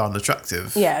both found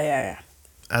attractive. Yeah.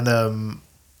 And I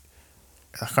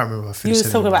can't remember if I finished. You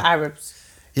were talking about Arabs.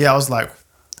 Yeah, I was like,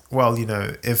 well, you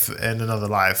know, if in another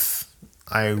life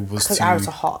I was to... Arabs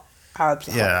are hot.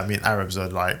 I mean, Arabs are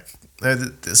like...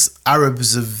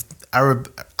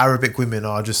 Arabic women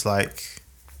are just like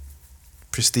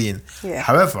pristine. Yeah.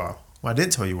 However, what I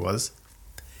didn't tell you was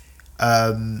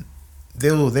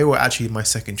they were actually my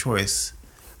second choice.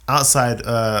 Outside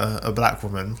a black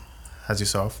woman, as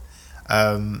yourself,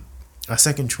 a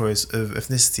second choice of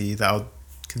ethnicity that I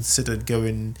considered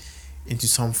going into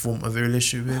some form of a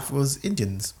relationship with was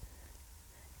Indians.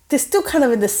 They're still kind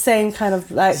of in the same kind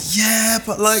of like... Yeah,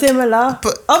 but like... Similar.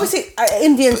 But obviously,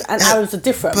 Indians and Arabs are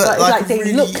different. But like they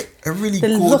really, look... A really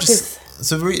the gorgeous...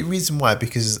 So the reason why,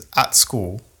 because at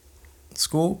school,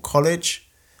 college...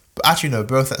 But actually, no,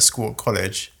 both at school and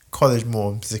college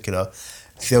more in particular,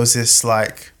 there was this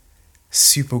like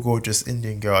super gorgeous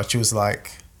Indian girl. She was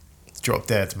like drop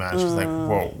dead, man. She was like,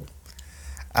 whoa.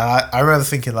 And I remember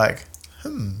thinking like,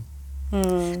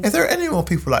 if there are any more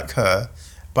people like her,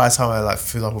 by the time I like,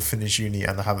 for example, finish uni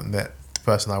and I haven't met the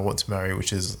person I want to marry,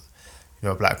 which is, you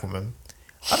know, a black woman,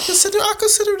 I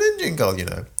consider an Indian girl, you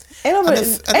know.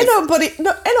 Ain't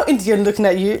no Indian looking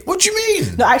at you. What do you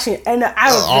mean? No, actually, ain't no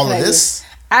Arabs looking at you.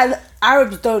 And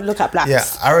Arabs don't look at blacks. Yeah,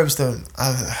 Arabs don't.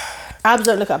 Arabs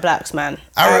don't look at blacks, man.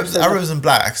 Arabs and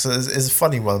blacks is a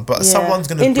funny one, but someone's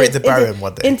gonna break the barrier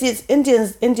one day.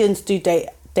 Indians do date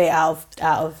out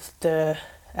of their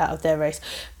race,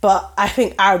 but I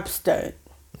think Arabs don't.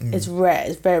 It's rare.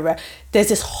 It's very rare. There's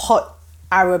this hot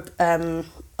Arab on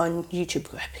YouTube,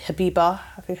 Habiba.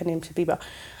 I think her name's Habiba,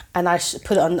 and I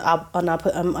put it on.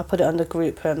 I put it on the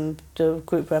group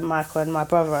where Michael and my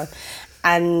brother are,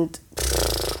 and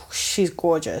she's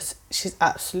gorgeous. She's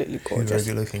absolutely gorgeous. She's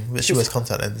very good looking, but she wears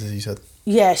contact lenses. You said.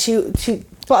 Yeah, she.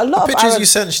 But a lot the of pictures Arab... you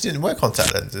sent, she didn't wear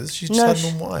contact lenses. She just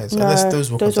had normal eyes. Unless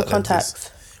those were contacts.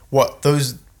 Lenses. What,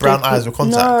 those brown eyes were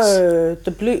contacts? No,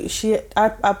 the blue.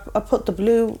 I put the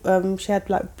blue. She had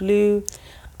like blue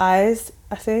eyes,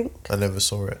 I think. I never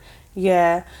saw it.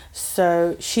 Yeah,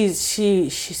 so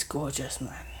she's gorgeous,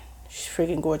 man. She's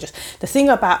freaking gorgeous. The thing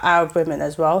about Arab women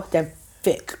as well, they're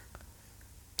thick.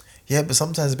 Yeah, but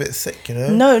sometimes a bit thick, you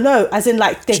know. No, as in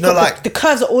like they've got like, the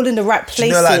curves are all in the right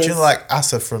places. Do you know like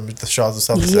Asa from the Shahs of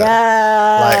Sunset?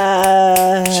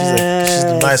 Yeah, like she's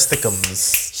a nice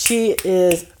thickums. She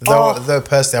is. Though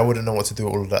personally, I wouldn't know what to do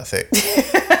with all of that thick.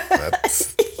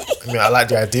 I mean, I like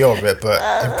the idea of it, but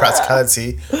in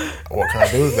practicality, what can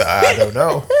I do with it? I don't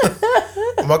know.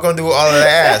 Am I going to do with all of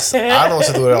that ass? I don't know what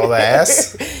to do with all that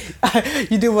ass.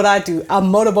 You do what I do. I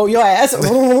motorboat your ass.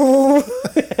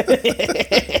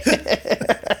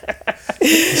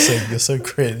 You're so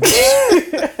cringe.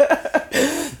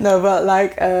 No, but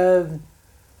like,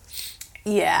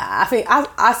 yeah, I think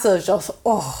Asa's just,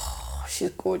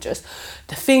 she's gorgeous.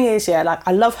 The thing is, yeah, like,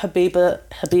 I love Habiba.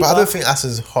 But I don't think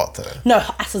Asa's hot, though. No,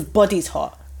 Asa's body's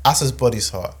hot. Asa's body's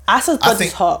hot. Asa's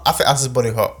body's hot. I think Asa's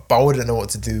body hot, but I wouldn't know what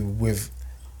to do with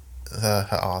her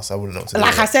ass. I wouldn't know what to do.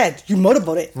 Like I said, you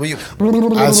motorboat it. When you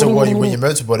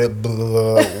motorboat it,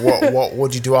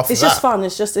 what do you do after that? It's just fun.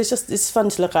 It's fun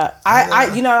to look at.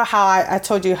 I you know how I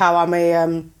told you how I'm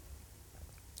a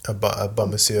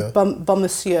bum monsieur. Bum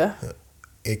monsieur.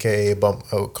 AKA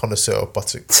a connoisseur of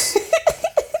buttocks.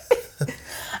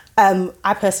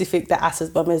 I personally think that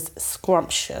Asa's bum is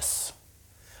scrumptious.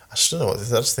 I just don't know what this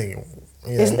is. I just think,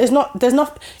 it's not. There's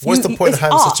not. What's the point of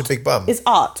having such a big bum? It's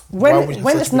art. When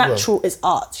it's natural, it's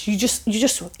art. You just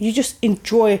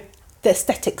enjoy the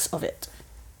aesthetics of it.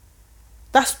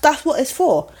 That's what it's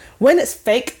for. When it's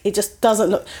fake, it just doesn't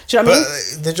look. Do you know what I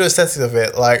mean? The aesthetics of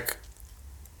it, like,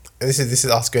 this is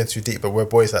us going too deep, but we're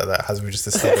boys like that, as we just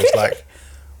established. Like,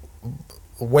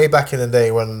 way back in the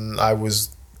day when I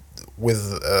was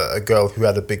with a girl who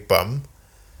had a big bum,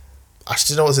 I just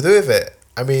didn't know what to do with it.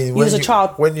 I mean, when you're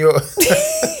child. when you're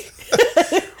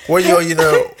when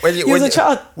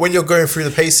you're going through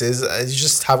the paces and you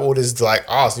just have all this like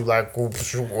arse, you're like, well,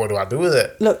 what do I do with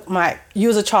it? Look, Mike, you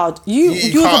as a child, you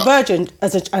was a virgin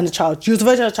and a child. You was a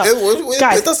virgin as a child.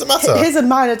 Guys, it doesn't matter. Here's a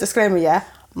minor disclaimer, yeah.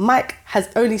 Mike has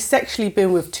only sexually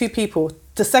been with 2 people.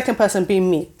 The second person being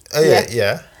me.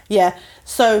 Yeah.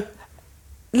 So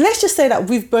let's just say that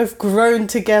we've both grown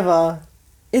together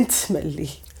intimately.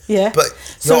 Yeah. But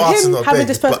your ass is not big,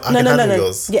 but I can handle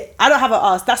yours. Yeah, I don't have an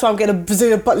ass. That's why I'm getting a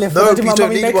Brazilian butt lift. No, but you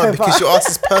don't need one because your ass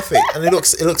is perfect and it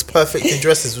looks perfect in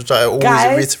dresses, which I always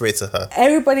reiterate to her.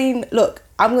 Everybody, look,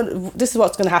 this is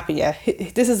what's gonna happen. Yeah,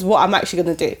 this is what I'm actually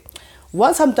gonna do.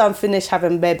 Once I'm done, finished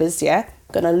having babies, yeah,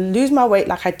 I'm gonna lose my weight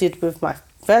like I did with my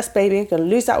first baby. I'm gonna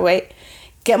lose that weight,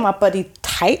 get my body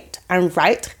tight and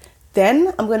right.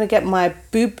 Then I'm gonna get my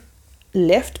boob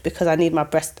lift because I need my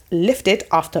breast lifted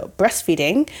after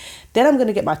breastfeeding. Then I'm going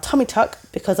to get my tummy tuck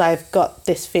because I've got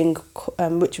this thing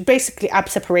which basically ab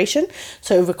separation,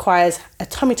 so it requires a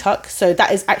tummy tuck. So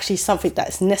that is actually something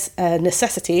that's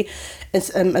necessity,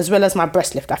 as well as my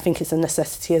breast lift. I think it's a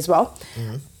necessity as well.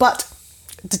 Mm-hmm. But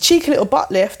the cheeky little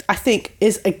butt lift, I think,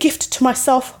 is a gift to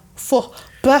myself for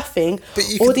birthing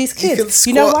all these kids.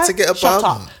 You know why? To get a shut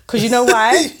bum. up. Because you know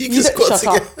why? You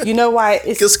know why?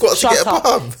 You can squat to get a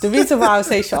bum. The reason why I would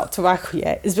say shut up to Michael,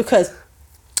 yeah, is because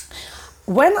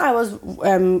when I was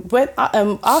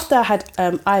after I had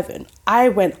Ivan, I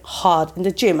went hard in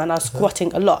the gym and I was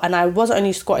squatting a lot. And I wasn't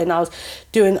only squatting; I was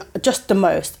doing just the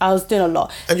most. I was doing a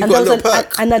lot. And you got a little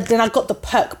perk. And then I got the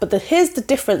perk. But here's the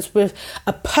difference with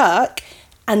a perk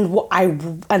and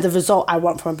the result I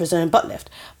want from a Brazilian butt lift.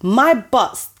 My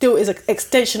butt still is an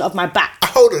extension of my back.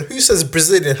 Hold on, who says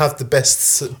Brazilian have the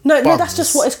best No, that's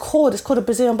just what it's called. It's called a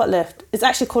Brazilian butt lift. It's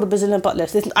actually called a Brazilian butt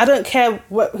lift. I don't care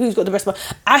who's got the best butt.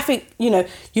 I think, you know,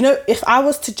 if I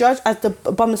was to judge as the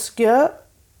bum monsieur,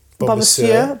 if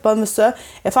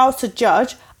I was to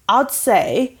judge, I'd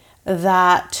say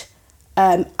that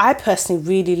I personally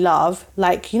really love,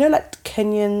 like, you know, like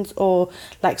Kenyans or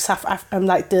like South African,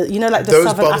 like the those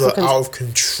Southern bums Africans. are out of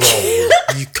control.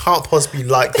 You can't possibly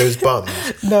like those bums.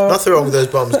 No, nothing wrong with those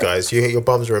bums, guys. Your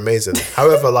bums are amazing.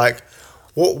 However, like,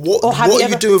 what are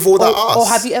you doing with all that ass? Or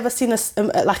have you ever seen an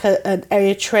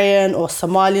Eritrean or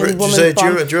Somalian woman? Do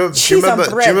you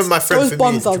remember my friend from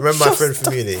uni? Do you remember my friend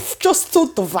from uni? Just so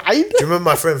divine. Do you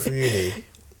remember my friend from uni?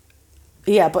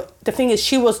 Yeah, but the thing is,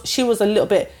 she was a little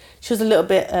bit. She was a little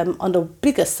bit on the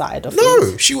bigger side of things.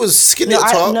 No, she was skinny at the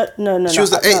top. No. She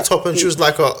was an 8 top and she was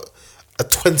like a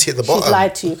 20 at the bottom. She's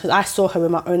lied to you because I saw her with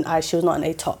my own eyes. She was not an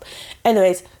 8 top.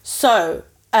 Anyways, so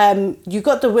you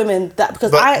got the women that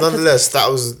but nonetheless, it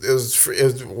was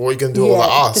what are you gonna do with all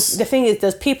that ass? The thing is,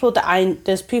 there's people that I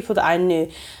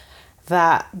knew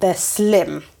that they're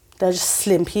slim. They're just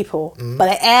slim people, but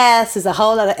their ass is a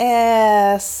whole lot of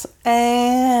ass.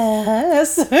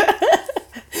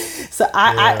 So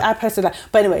I posted that.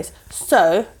 But anyways,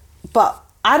 but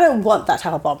I don't want that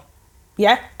type of bum.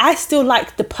 Yeah, I still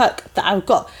like the perk that I've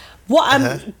got.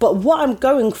 But what I'm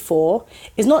going for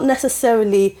is not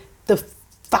necessarily the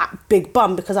fat big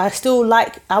bum, because I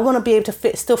want to be able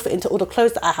to still fit into all the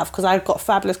clothes that I have, because I've got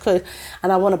fabulous clothes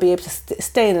and I want to be able to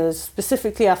stay in those.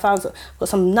 Specifically, I've got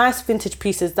some nice vintage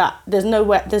pieces that there's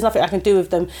nothing I can do with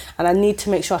them, and I need to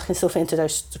make sure I can still fit into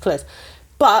those clothes.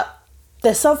 But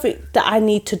there's something that I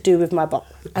need to do with my bum,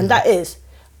 and that is,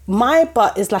 my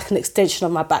butt is like an extension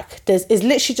of my back. It's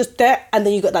literally just there, and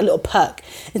then you got that little perk.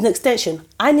 It's an extension.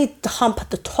 I need the hump at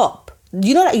the top.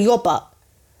 You know, like your butt.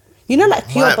 You know,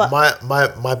 like your butt.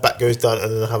 My back goes down,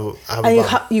 and then I have a and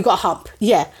you got a hump.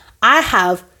 Yeah, I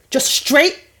have just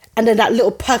straight, and then that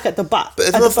little perk at the butt.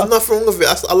 But there's nothing wrong with it.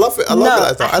 I love it. I love it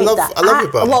like that. I love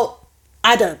your butt. Well,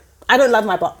 I don't love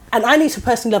my butt, and I need to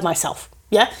personally love myself.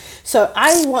 Yeah, so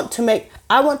I want them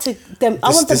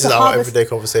to This is our everyday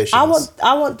conversations.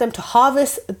 I want them to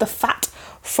harvest the fat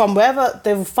from wherever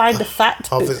they will find the fat.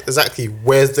 Harvest, exactly.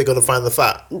 Where's they gonna find the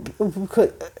fat?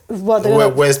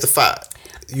 Where's the fat?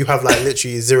 You have like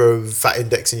literally 0 fat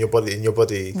index in your body,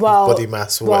 body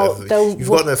mass or whatever. You've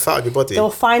got no fat on your body. They'll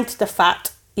find the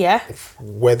fat. Yeah.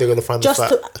 Where they're gonna find the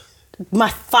fat? My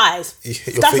thighs.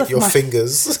 Your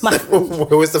fingers.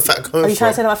 Where was the fat coming from? Are you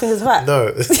trying to say that my fingers are fat?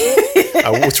 No.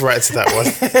 I walked right into that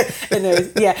one.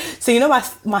 Anyways, yeah. So you know my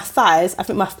thighs. I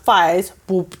think my thighs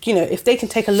will, if they can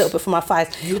take a little bit from my thighs,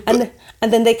 and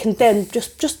then they can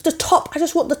just the top. I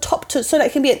just want the top so that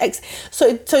it can be an X.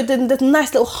 So then the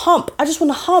nice little hump. I just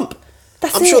want a hump.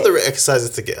 I'm sure there are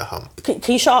exercises to get a hump. Can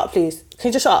you shut up, please? Can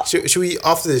you just shut up? Should we,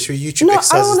 after this, YouTube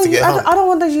exercises to get a hump? I don't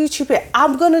want to YouTube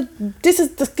it. This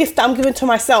is the gift that I'm giving to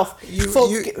myself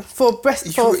for breast.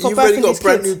 You've already got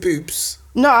brand new boobs.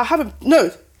 No, I haven't.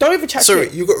 No, don't even chat. Sorry,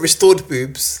 you got restored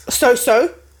boobs.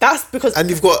 So that's because. And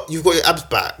you've got your abs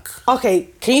back. Okay,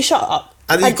 can you shut up?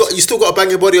 And you still got to bang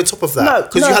your body on top of that. No,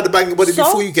 because you had to bang your body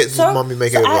before you get the mummy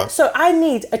makeover. So I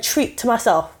need a treat to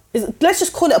myself. Let's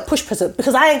just call it a push present,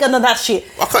 because I ain't got none of that shit.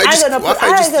 I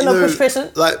ain't got no push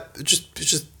present. Like just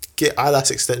get eyelash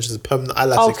extensions, permanent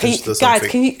eyelash extensions or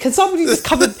something. Guys, can somebody just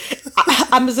come and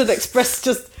Amazon Express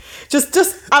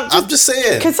I'm just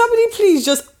saying. Can somebody please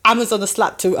just Amazon a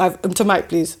slap to Mike,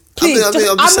 please? Please,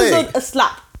 a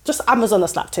slap. Just Amazon a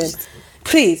slap to him.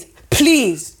 Please.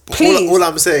 All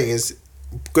I'm saying is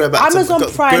going back to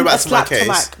my case.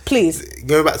 Mike, please.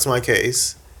 Going back to my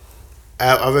case.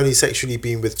 I've only sexually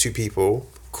been with 2 people,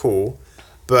 cool,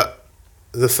 but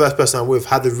the first person I'm with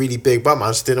had a really big bum. I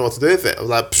just didn't know what to do with it. I was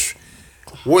like,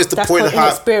 what is the point of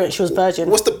having? Experience? She was virgin.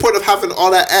 What's the point of having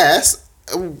all that ass?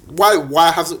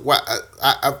 Why have?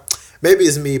 Maybe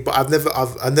it's me, but I've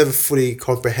never fully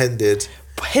comprehended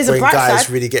when guys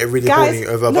really get horny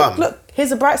over a bum. Look,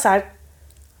 here's the bright side.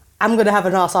 I'm gonna have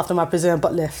an ass after my Brazilian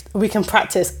butt lift. We can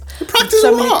practice.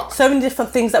 So many different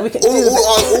things that we can do.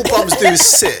 All bums do is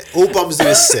sit. All bums do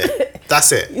is sit.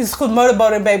 That's it. It's called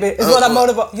motorboating, baby. It's what I'm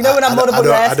motorboat. You know when I'm motorboat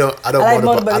ass? I don't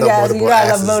motorboat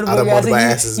asses. I don't motorboat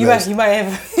asses. You might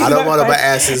have. I don't motorboat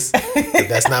asses.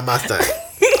 That's not my thing.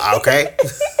 Okay.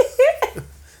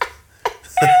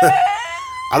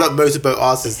 I don't motorboat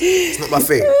asses. It's not my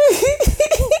thing.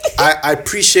 I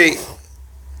appreciate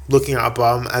looking at a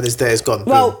bum and it's there, it's gone.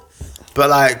 Well. Boom. But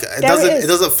like it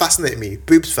doesn't fascinate me.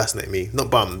 Boobs fascinate me,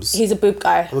 not bums. He's a boob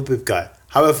guy. I'm a boob guy.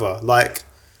 However, like,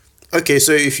 okay,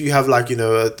 so if you have like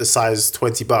the size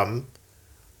 20 bum,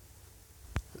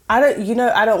 I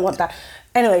don't want that.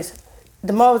 Anyways,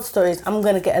 the moral of the story is I'm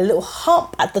gonna get a little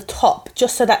hump at the top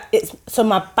just so that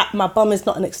my bum is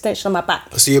not an extension of my back.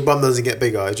 So your bum doesn't get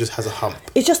bigger; it just has a hump.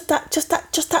 It's just that.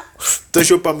 Does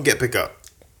your bum get bigger?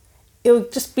 It'll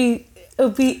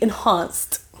be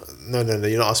enhanced. No,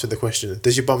 you're not answering the question.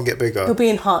 Does your bum get bigger? It'll be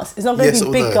enhanced. It's not going to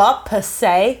be bigger per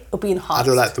se. It'll be enhanced. I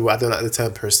don't like the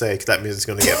term per se, because that means it's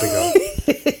going to get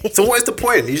bigger. So what is the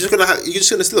point? You're just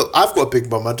gonna look. I've got a big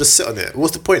bum. I just sit on it.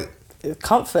 What's the point?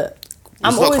 Comfort.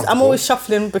 I'm always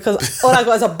shuffling because all I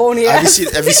got is a bony ass.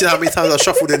 Have you seen how many times I've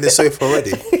shuffled in this sofa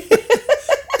already?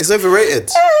 It's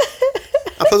overrated.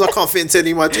 And plus, I can't fit into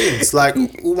any of my jeans. Like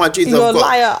all my jeans, you're a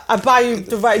liar. I buy you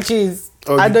the right jeans.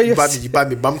 Oh, I know you buy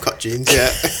me bum cut jeans,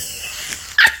 yeah.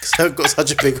 Because I've got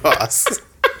such a big ass.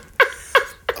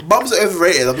 Bums are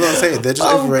overrated. I'm not saying they're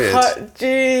just overrated. Cut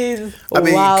jeans. I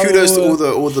mean, kudos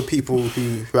to all the people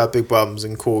who have big bums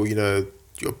and cool. You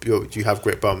have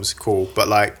great bums, cool. But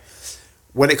like,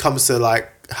 when it comes to like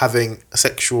having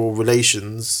sexual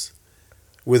relations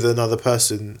with another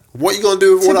person, what are you gonna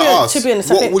do with all that ass? To be honest,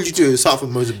 what would you do? Start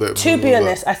from motorboat. To be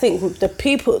honest, I think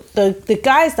the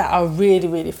guys that are really,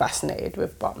 really fascinated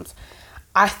with bums,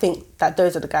 I think that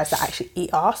those are the guys that actually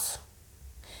eat ass.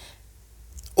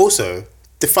 Also,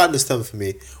 define this term for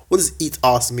me. What does eat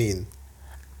ass mean?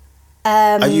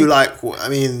 Are you like? I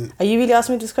mean, are you really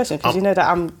asking me this question? Because you know that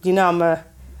I'm a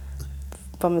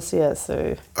bummacier,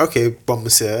 so. Okay,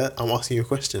 bummacier. I'm asking you a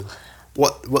question.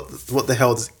 What the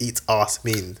hell does eat ass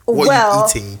mean? What are you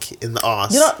eating in the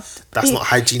ass? That's not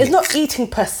hygienic. It's not eating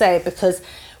per se, because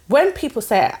when people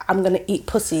say I'm gonna eat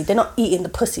pussy, they're not eating the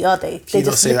pussy, are they? Can you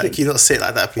not say it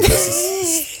like that, please?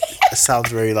 It sounds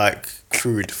very like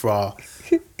crude for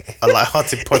a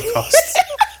light-hearted podcast.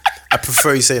 I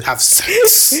prefer you saying have sex.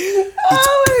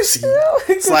 Pussy.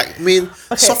 It's like, I mean,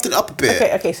 soften up a bit.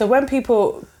 Okay. So when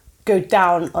people go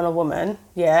down on a woman,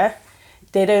 yeah,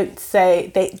 they don't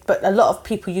say but a lot of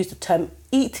people use the term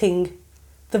eating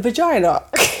the vagina.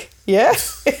 Yeah.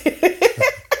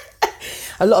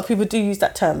 A lot of people do use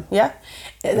that term. Yeah.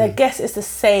 I guess it's the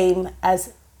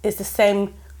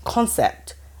same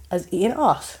concept as eating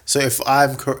ass. So if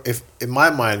in my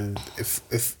mind,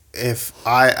 if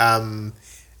I am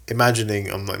imagining,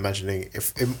 I'm not imagining.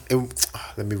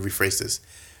 Let me rephrase this.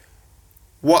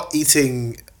 What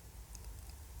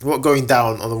going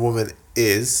down on a woman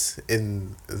is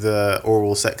in the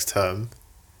oral sex term.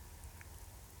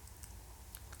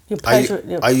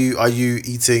 Are you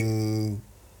eating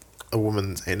a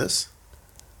woman's anus?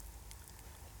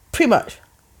 Pretty much.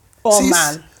 Or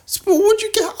man. But what do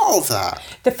you get out of that?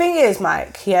 The thing is,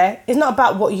 Mike, yeah, it's not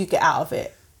about what you get out of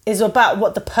it. It's about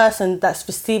what the person that's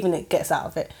receiving it gets out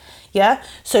of it. Yeah?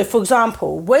 So, for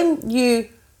example, when you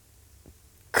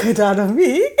go down on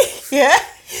me, yeah,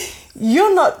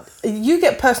 you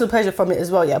get personal pleasure from it as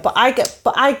well, yeah. But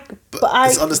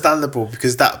it's understandable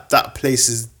because that place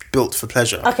is built for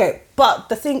pleasure. Okay, but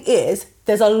the thing is,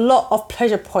 there's a lot of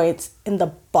pleasure points in the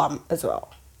bum as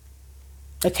well.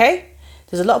 Okay?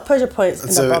 There's a lot of pleasure points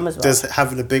in the bum as well. Does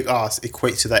having a big ass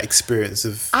equate to that experience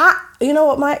of... You know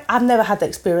what, Mike? I've never had the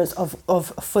experience of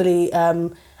fully...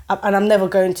 and I'm never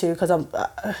going to because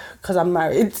I'm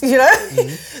married, you know? Mm-hmm.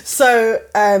 So,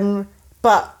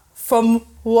 but from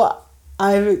what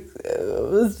I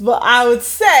would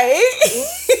say...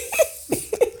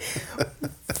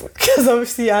 Because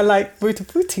obviously I like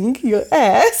putting your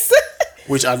ass.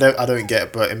 Which I don't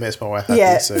get, but it makes my wife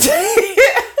happy, so...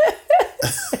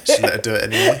 Should let her do it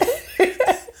anyway.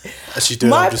 As she's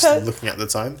doing, I'm just looking at the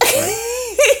time.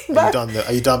 Like,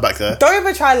 are you done back there? Don't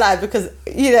even try lie because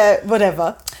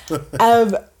whatever.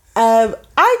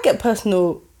 I get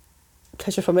personal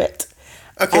pleasure from it.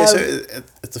 Okay, so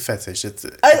it's a fetish. It's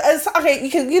okay.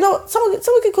 You can, someone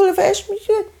can call it a fetish.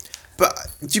 But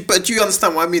do you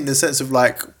understand what I mean? In the sense of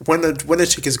like when a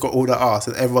chick has got all that ass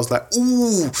and everyone's like,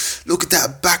 ooh, look at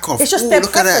that back off. It's just their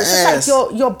preference. It's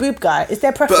like your boob guy. It's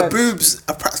their preference. But boobs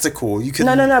are practical. You can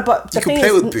no. But you can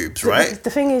play with boobs, right? The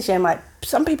thing is, yeah, Mike.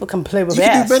 Some people can play with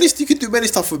ass. You can do many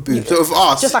stuff with boobs. So with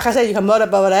ass, just like I said, you can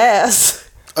motorboat with ass.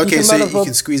 Okay, so you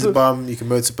can squeeze a bum. You can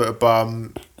motorboat a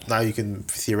bum. Now you can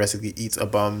theoretically eat a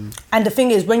bum. And the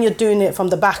thing is, when you're doing it from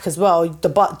the back as well, the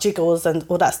butt jiggles and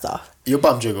all that stuff. Your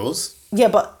bum jiggles. Yeah,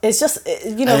 but it's just,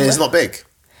 And it's not big.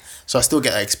 So I still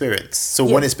get that experience. So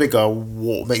when it's bigger,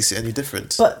 what makes it any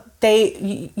different? But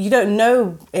you don't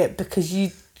know it because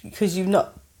you've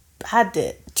not had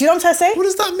it. Do you know what I'm trying to say? What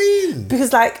does that mean?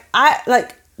 Because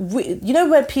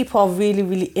when people are really,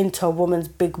 really into a woman's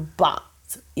big butt,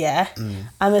 yeah,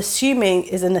 I'm assuming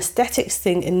is an aesthetics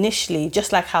thing initially,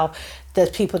 just like how there's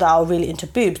people that are really into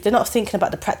boobs. They're not thinking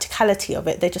about the practicality of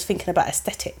it. They're just thinking about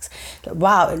aesthetics. Like,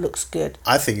 wow, it looks good.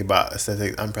 I think about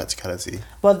aesthetics and practicality.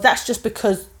 Well, that's just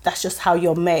because that's just how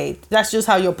you're made. That's just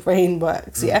how your brain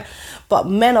works, yeah? But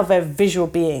men are very visual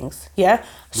beings, yeah?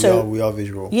 So we are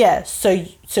visual. Yeah, so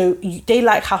they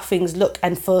like how things look.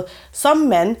 And for some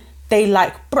men, they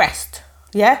like breast,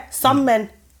 yeah? Some men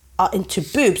are into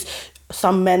boobs.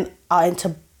 Some men are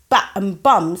into back and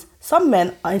bums. Some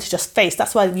men are into just face.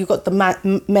 That's why you got the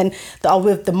men that are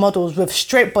with the models with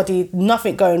straight body,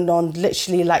 nothing going on,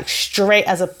 literally like straight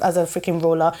as a freaking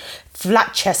roller,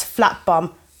 flat chest, flat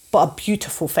bum, but a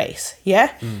beautiful face.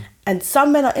 Yeah, and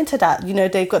some men are into that.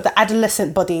 They've got the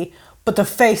adolescent body, but the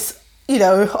face,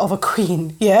 of a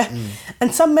queen. Yeah,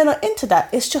 and some men are into that.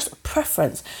 It's just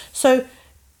preference. So.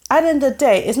 At the end of the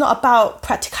day, it's not about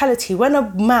practicality. When a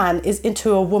man is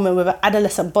into a woman with an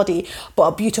adolescent body but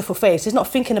a beautiful face, he's not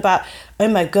thinking about, oh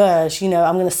my gosh, I'm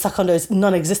going to suck on those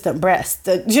non-existent breasts.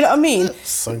 Do you know what I mean?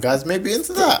 Some guys may be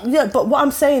into that. Yeah, but what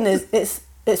I'm saying is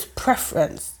it's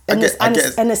preference and it's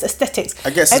aesthetics. I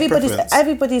guess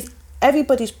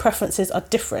everybody's preferences are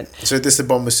different. So this is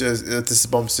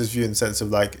Bombster's view in the sense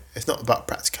of like, it's not about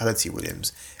practicality,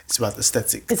 Williams. It's about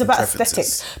aesthetics. It's about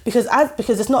aesthetics because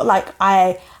it's not like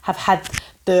I have had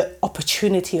the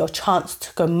opportunity or chance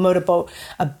to go motorboat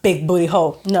a big booty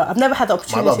hole. No, I've never had the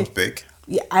opportunity. My bum's big.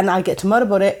 Yeah, and I get to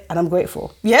motorboat it, and I'm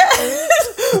grateful. Yeah,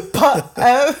 but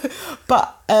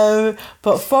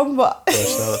from what gosh,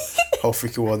 now the whole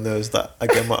freaking one knows that I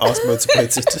get my ass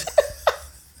motivated.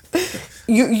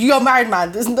 You're a married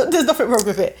man. There's nothing wrong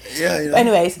with it. Yeah.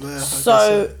 Anyways,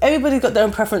 so everybody's got their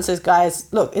own preferences,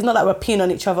 guys. Look, it's not like we're peeing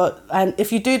on each other. And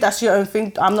if you do, that's your own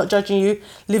thing. I'm not judging you.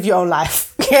 Live your own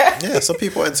life. Yeah. Yeah. Some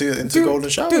people are into golden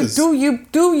showers. Do you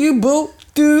boo?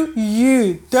 Do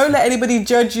you. Don't let anybody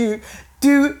judge you.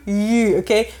 Do you,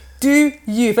 okay? Do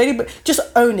you. If anybody, just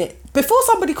own it. Before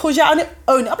somebody calls you out on it,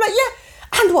 own it. I'm like,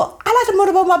 yeah, and what? I like to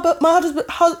model about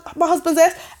my husband's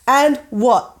ass. And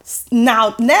what?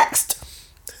 Now, next.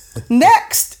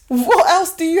 What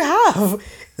else do you have?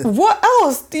 What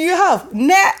else do you have?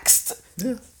 Next.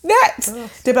 Yeah.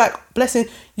 Next. They're like, blessing,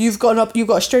 you've got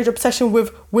a strange obsession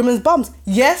with women's bums.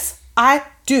 Yes, I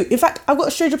do. In fact, I've got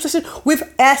a strange obsession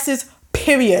with asses,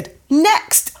 period.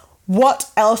 Next. What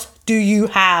else do you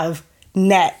have?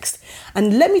 Next.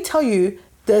 And let me tell you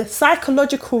the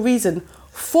psychological reason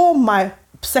for my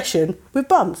obsession with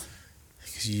bums.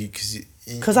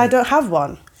 Because I don't have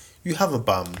one. You have a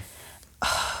bum.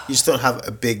 You just don't have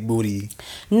a big booty.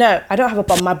 No, I don't have a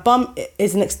bum. My bum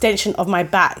is an extension of my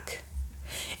back.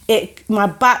 My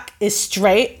back is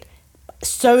straight.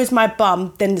 So is my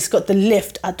bum. Then it's got the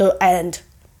lift at the end.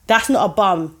 That's not a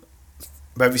bum.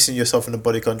 But have you seen yourself in a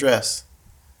bodycon dress?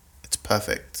 It's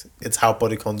perfect. It's how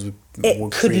bodycons were created.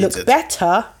 It could look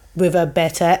better with a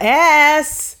better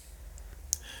ass.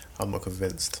 I'm not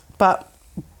convinced. But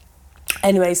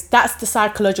anyways, that's the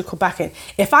psychological backing.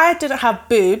 If I didn't have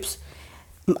boobs,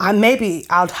 maybe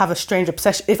I'd have a strange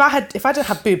obsession. If I didn't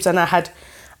have boobs and I had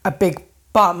a big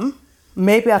bum,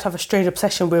 maybe I'd have a strange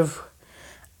obsession with,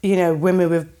 women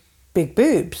with big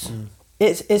boobs.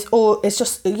 It's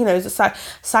just it's a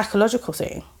psychological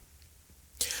thing.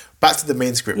 Back to the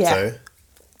main script though.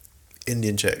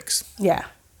 Indian chicks. Yeah.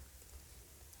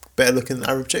 Better looking than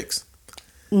Arab chicks?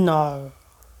 No.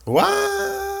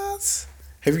 What?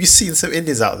 Have you seen some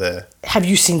Indians out there? Have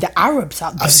you seen the Arabs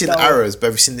out there? I've seen the Arabs, but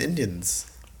have you seen the Indians?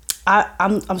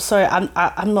 I'm sorry.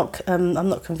 I'm not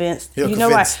convinced. You're not you know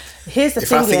convinced? what? Here's the if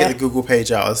thing. If I get the Google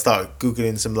page out and start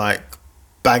googling some like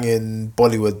banging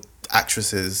Bollywood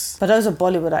actresses. But those are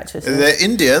Bollywood actresses. They're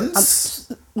Indians.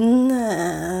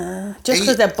 Nah. Just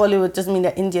because they're Bollywood doesn't mean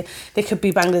they're Indian. They could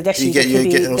be Bangladeshi. You're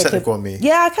getting all technical on me.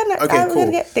 Yeah, I can. Okay,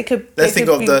 cool. Let's think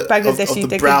of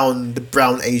the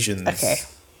brown Asians. Okay.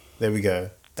 There we go.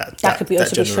 That could be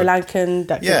also Sri Lankan.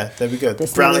 There we go.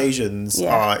 The brown Asians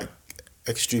are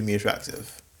extremely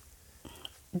attractive.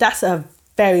 That's a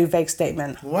very vague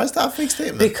statement. Why is that a vague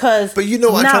statement? Because but you know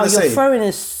what I'm trying to say. Now you're throwing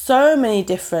in so many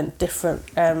different.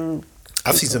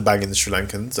 I've seen some banging Sri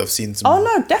Lankans. I've seen some. Oh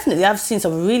no, definitely. I've seen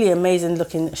some really amazing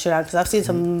looking Sri Lankans. I've seen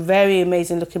some very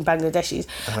amazing looking Bangladeshis.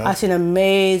 I've seen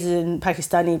amazing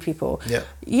Pakistani people. Yeah.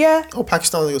 Yeah. Oh,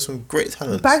 Pakistani got some great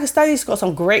talents. Pakistani's got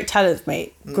some great talents,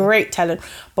 mate. Great talent.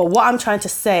 But what I'm trying to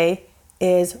say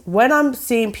is when I'm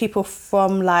seeing people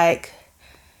from like,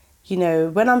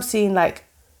 when I'm seeing like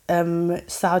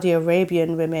Saudi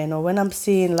Arabian women, or when I'm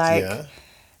seeing like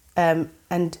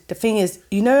and the thing is,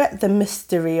 the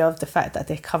mystery of the fact that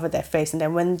they cover their face, and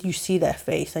then when you see their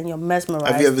face and you're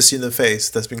mesmerized. Have you ever seen a face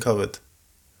that's been covered?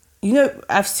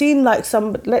 I've seen like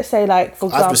some, let's say like, for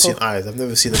example. I've just seen eyes. I've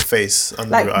never seen a face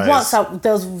under your eyes.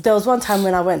 There was one time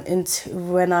when I went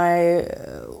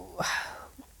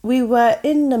we were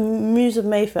in the Muse of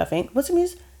Mayfair, I think. What's the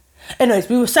Muse? Anyways,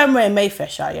 we were somewhere in Mayfair,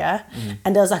 yeah?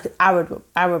 And there was like an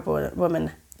Arab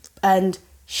woman, and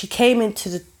she came into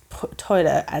the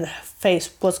toilet and her face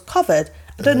was covered.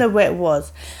 I don't know where it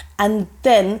was. And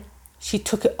then she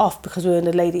took it off because we were in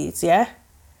the ladies, yeah?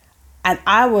 And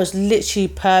I was literally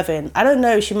perving. I don't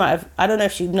know if she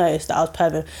noticed that I was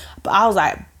perving, but I was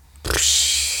like,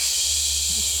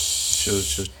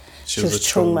 she was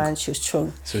chung, man. She was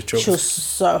chung. She was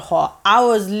so hot. I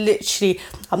was literally,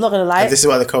 I'm not going to lie. And this is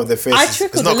why they cover their faces. I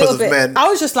trickled a little bit. Men. I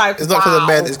was just like, it's not because of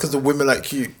men, it's because of women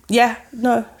like you. Yeah,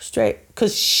 no, straight.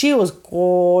 Because she was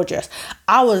gorgeous.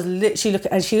 I was literally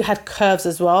looking, and she had curves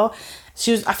as well.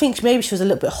 I think maybe she was a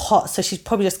little bit hot, so she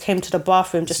probably just came to the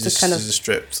bathroom just to kind of. She's just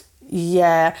stripped.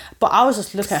 Yeah, but I was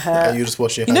just looking at her. And you just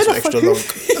wash your hands for extra long.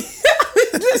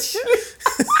 Literally.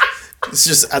 It's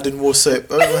just adding more soap.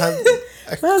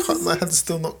 Oh, my hand's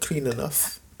still not clean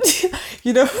enough.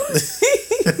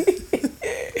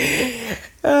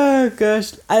 Oh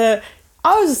gosh, I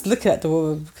was just looking at the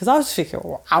woman because I was thinking,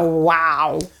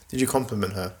 wow. Did you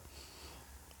compliment her?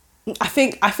 I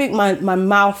think my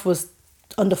mouth was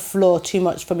on the floor too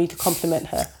much for me to compliment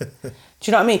her. Do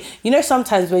you know what I mean?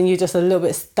 Sometimes when you're just a little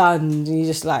bit stunned and you're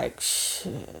just like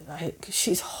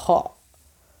she's hot.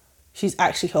 She's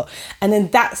actually hot. And then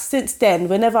since then,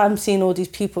 whenever I'm seeing all these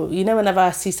people, whenever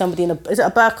I see somebody is it a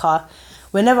burqa?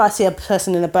 Whenever I see a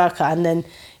person in a burqa, and then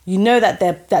that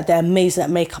they're amazing at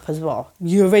makeup as well.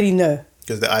 You already know.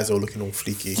 Because their eyes are all looking all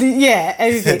fleeky. Yeah,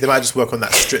 everything. They might just work on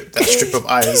that strip of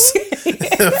eyes.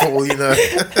 For all you know.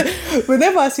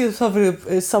 Whenever I see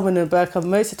someone in a burqa,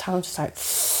 most of the time I'm just like,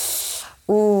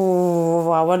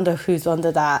 oh, I wonder who's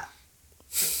under that.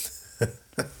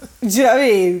 Do you know what I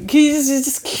mean? You're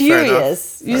just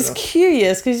curious. You're just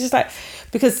curious because you're just like,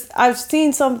 because I've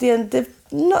seen somebody and they're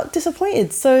not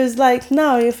disappointed. So it's like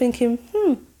now you're thinking,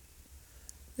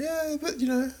 Yeah, but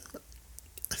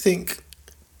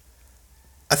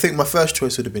I think my first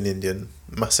choice would have been Indian.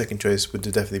 My second choice would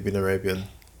have definitely been Arabian.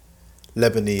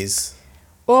 Lebanese.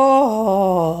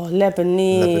 Oh,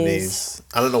 Lebanese.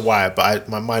 I don't know why, but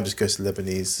my mind just goes to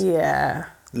Lebanese. Yeah.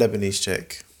 Lebanese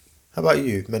chick. How about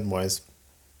you, men-wise?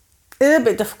 It's a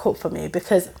bit difficult for me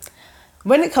because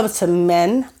when it comes to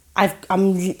men, I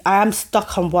am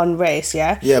stuck on one race,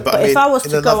 yeah. Yeah, but I mean, if I was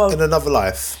to go on, in another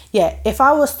life. Yeah, if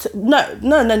I was to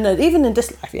no, even in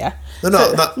this life, yeah.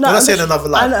 No. When I say in another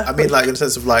life, I mean like in the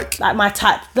sense of like my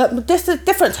type. This is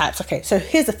different types. Okay, so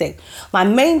here's the thing. My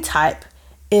main type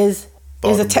is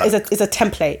a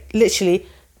template. Literally,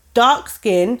 dark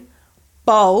skin,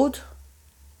 bold,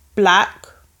 black,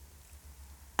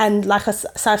 and like a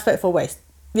size 34 waist.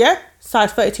 Yeah,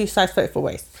 size 32, size 34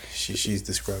 waist. She's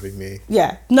describing me.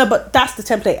 Yeah, no, but that's the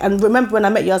template. And remember when I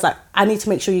met you, I was like, I need to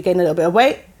make sure you gain a little bit of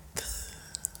weight.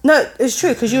 No, it's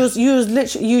true because you was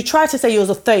literally, you tried to say you was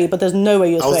a 30, but there's no way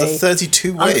you was 30. I was a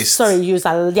 32 waist. I'm sorry, you was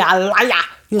a liar.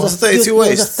 I was a 32 waist. You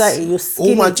was a 30. You was skinny.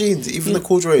 All my jeans, even the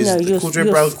corduroys, and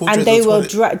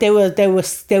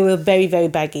they were very, very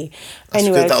baggy. That's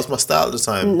anyway, good. That was my style at the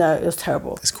time. No, it was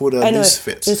terrible. It's called a loose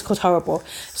fit. It's called horrible.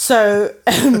 So,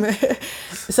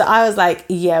 so I was like,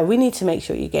 yeah, we need to make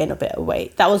sure you gain a bit of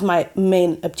weight. That was my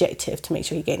main objective, to make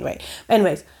sure you gain weight.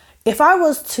 Anyways, if I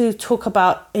was to talk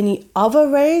about any other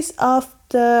race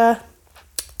after,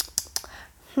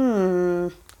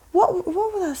 what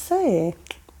would I say?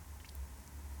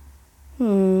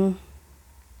 It's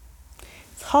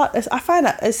hard. I find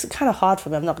that it's kind of hard for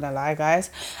me. I'm not gonna lie,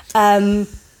 guys. I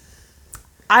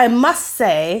must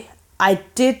say I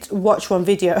did watch one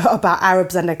video about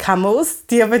Arabs and the camels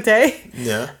the other day.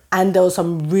 Yeah. And there was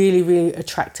some really, really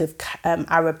attractive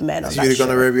Arab men on that show. You'd have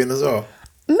gone Arabian as well?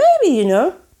 Maybe,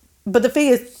 But the thing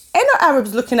is, ain't no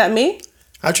Arabs looking at me.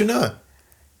 How'd you know?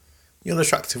 You're an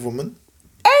attractive woman.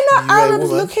 Ain't no Arabs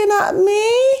looking at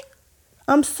me.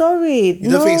 I'm sorry.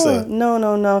 You don't think so?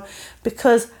 No.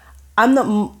 Because I'm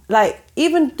not, like,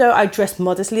 even though I dress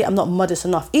modestly, I'm not modest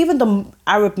enough. Even the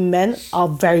Arab men are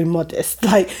very modest.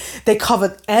 Like, they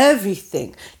covered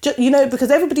everything.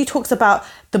 Because everybody talks about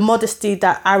the modesty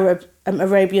that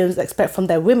Arabians expect from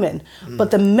their women.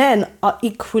 But the men are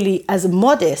equally as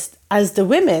modest as the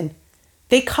women.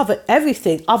 They cover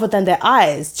everything other than their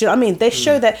eyes. Do you know what I mean? They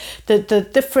show that the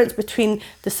difference between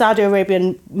the Saudi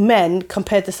Arabian men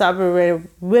compared to Saudi Arabian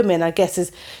women, I guess,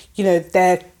 is,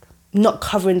 they're not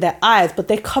covering their eyes, but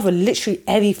they cover literally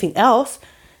everything else.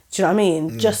 Do you know what I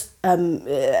mean? Just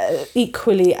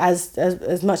equally as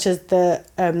much as the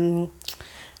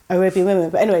Arabian women.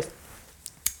 But anyways,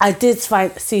 I did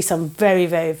see some very,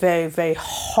 very, very, very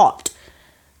hot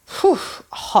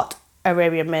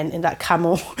Arabian men in that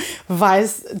Camel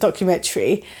Vice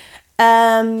documentary.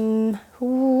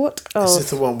 What else? Is it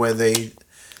the one where they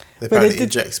apparently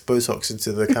injects Botox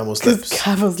into the camel's lips?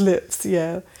 Camel's lips,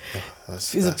 yeah.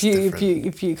 It's a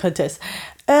beauty contest.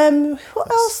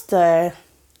 What else though?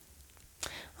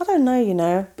 I don't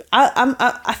know.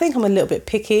 I think I'm a little bit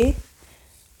picky.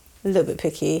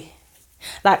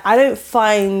 Like, I don't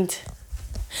find.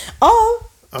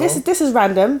 This is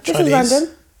random. This Chinese? is random.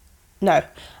 No.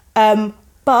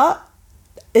 But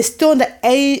it's still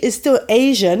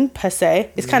Asian per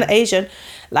se. It's kind of Asian.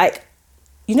 Like,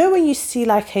 when you see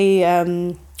like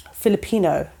a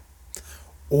Filipino.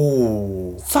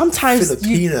 Oh. Sometimes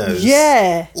Filipinos.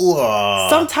 Yeah. Ooh.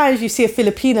 Sometimes you see a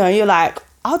Filipino and you're like,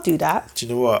 I'll do that. Do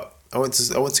you know what? I went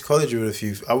to college with a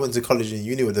few. I went to college and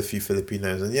uni with a few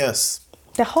Filipinos, and yes,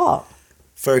 they're hot.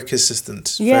 Very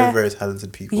consistent. Yeah. Very, very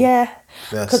talented people. Yeah.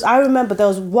 Yes. Because I remember there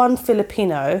was one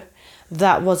Filipino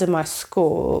that was in my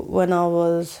school when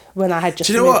I had just.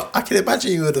 Do you know what? I can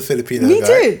imagine you were the Filipino Me guy.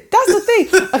 too. That's the thing.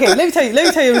 Okay, let me tell you.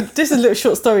 This is a little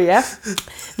short story. Yeah,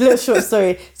 little short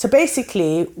story. So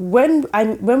basically, when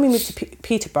we moved to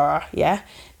Peterborough, yeah,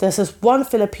 there's this one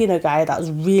Filipino guy that was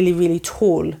really, really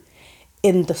tall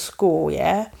in the school.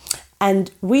 Yeah, and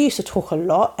we used to talk a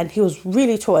lot, and he was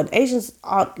really tall. And Asians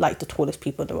aren't like the tallest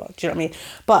people in the world. Do you know what I mean?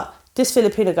 But this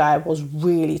Filipino guy was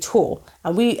really tall,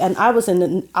 and I was in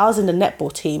the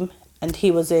netball team, and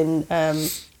he was in let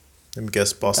me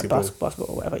guess, basketball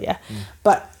or whatever. Yeah,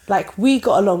 but like we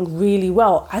got along really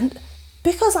well, and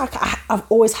because I've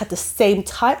always had the same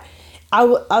type, I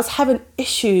was having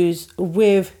issues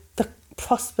with the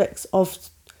prospects of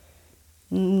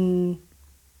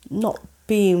not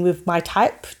being with my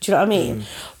type. Do you know what I mean?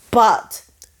 But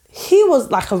he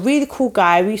was like a really cool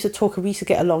guy. We used to talk and we used to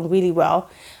get along really well.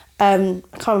 I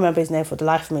can't remember his name for the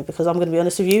life of me, because I'm going to be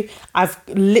honest with you, I've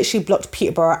literally blocked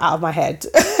Peterborough out of my head.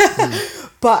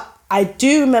 But I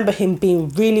do remember him being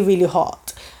really, really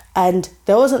hot. And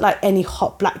there wasn't like any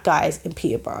hot black guys in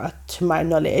Peterborough, to my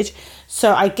knowledge.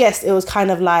 So I guess it was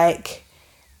kind of like,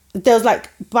 there was like,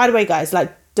 by the way, guys,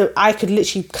 like I could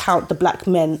literally count the black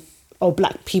men or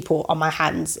black people on my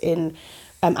hands in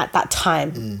at that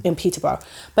time in Peterborough.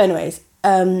 But anyways,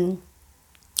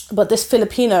 but this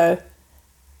Filipino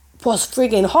was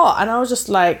frigging hot, and I was just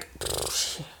like,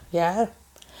 yeah.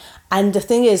 And the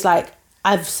thing is, like,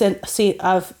 I've since seen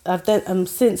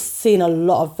a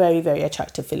lot of very, very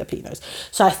attractive Filipinos.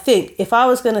 So I think if I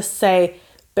was gonna say,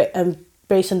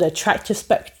 based on the attractive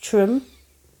spectrum,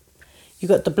 you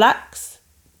got the blacks,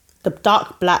 the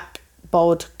dark black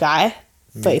bald guy,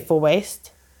 34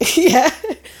 waist, yeah,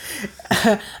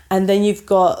 and then you've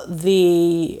got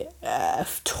the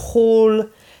tall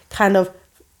kind of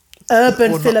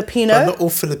urban Filipino. But not all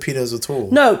Filipinos are tall.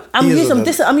 No, I'm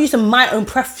using my own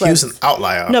preference. He was an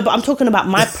outlier. No, but I'm talking about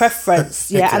my preference,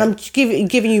 yeah, Okay. and I'm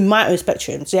giving you my own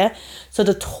spectrums, yeah. So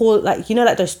the tall, like, you know,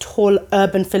 like those tall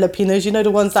urban Filipinos, you know,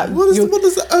 the ones that What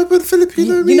does the urban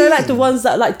Filipino mean? You know, like the ones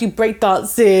that like do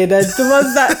breakdancing, and the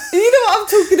ones that you know what I'm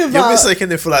talking about. You're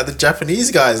mistaken it for like the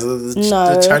Japanese guys,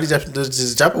 the Chinese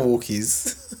Japanese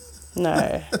Jabberwockies.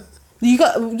 No. You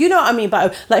know what I mean,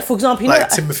 but like, for example, you Like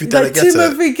know, Timothy like Delghetto.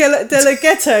 Timothy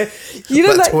Delghetto. You know,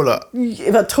 But like taller.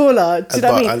 but taller. Do you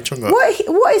know what I mean? Chunga.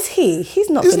 What is he? He's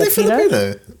not Isn't he Filipino.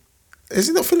 Filipino? Is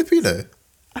he not Filipino?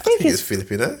 I think he's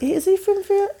Filipino. Is he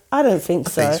Filipino? I don't think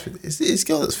so. Is it his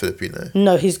girl that's Filipino?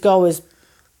 No, his girl is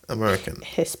American.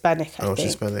 Hispanic. I think. She's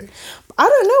Hispanic. I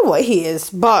don't know what he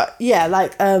is, but yeah,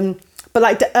 like but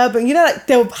like the urban, you know, like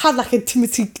they'll have like a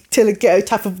Timothy Delghetto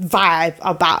type of vibe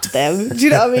about them. Do you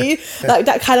know what I mean? Like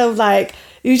that kind of like,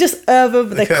 you just urban,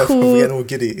 but they're cool. Getting all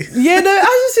giddy. Yeah, no,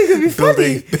 I just think it'd be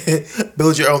funny.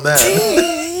 Build your own man.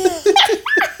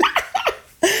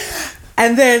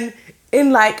 And then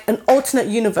in like an alternate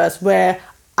universe where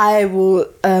I will,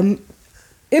 in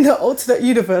an alternate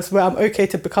universe where I'm okay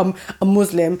to become a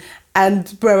Muslim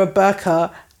and wear a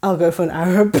burqa, I'll go for an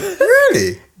Arab.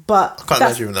 Really? But I can't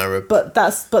imagine an Arab. But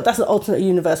that's an alternate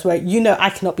universe where, you know, I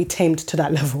cannot be tamed to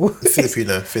that level.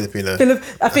 Filipino.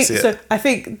 I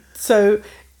think so.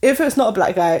 If it's not a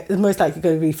black guy, it's most likely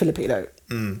going to be Filipino.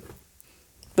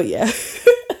 But yeah, to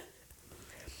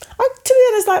be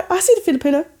honest, like I see the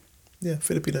Filipino. Yeah,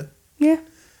 Filipino. Yeah.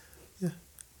 Yeah.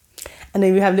 And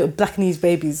then we have little Blackanese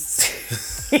babies.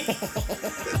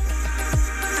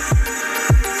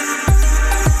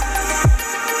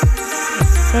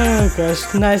 Oh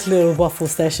gosh, nice little waffle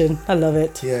session. I love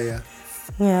it. Yeah.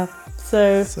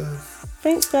 So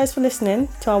thanks guys for listening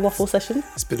to our waffle session.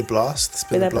 It's been a blast. It's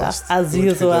been a blast. As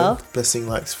usual. Blessing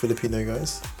likes Filipino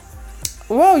guys.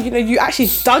 Well, you know, you actually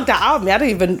dug that out of me. I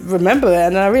didn't even remember it,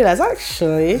 and then I realised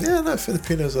actually. Yeah, no,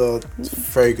 Filipinos are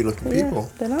very good looking people.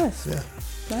 They're nice. Yeah.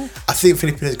 Nice. I think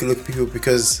Filipinos are good looking people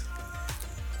because,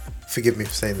 forgive me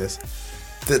for saying this,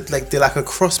 they're like a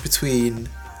cross between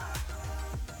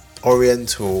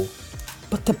Oriental,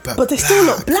 but they still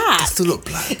look black. They still look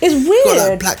black. It's weird. Got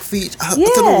like black feet. I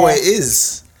don't know what it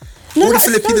is. No, all the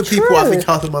Filipino people I've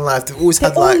encountered in my life, they've always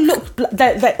had like.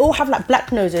 They all have like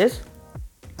black noses.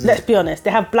 Let's be honest.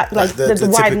 They have black, like the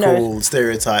wide nose,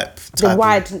 stereotype. The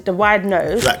wide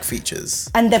nose, black features,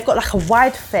 and they've got like a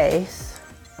wide face.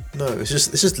 No, it's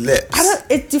just lips.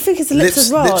 Do you think it's the lips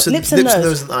as well? Lips and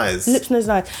nose and eyes. Lips, nose,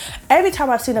 and eyes. Every time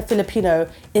I've seen a Filipino,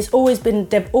 they've always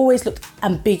looked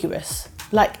ambiguous.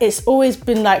 Like it's always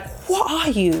been like, what are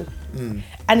you?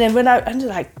 And then when I'm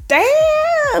like,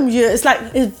 damn you, it's like,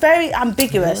 it's very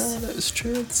ambiguous. Yeah, that's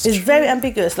true. It's very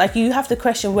ambiguous. Like you have to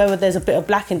question whether there's a bit of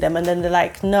black in them, and then they're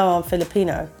like, no, I'm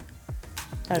Filipino.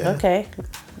 Like, okay.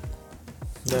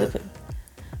 No.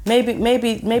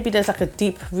 Maybe there's like a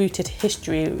deep-rooted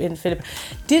history in Philippines.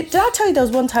 Did I tell you there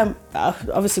was one time,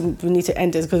 obviously we need to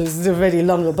end this because it's already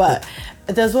longer, but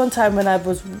there was one time when I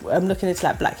was looking into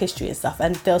like black history and stuff,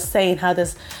 and they were saying how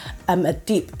there's a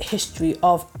deep history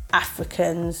of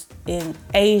Africans in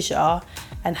Asia,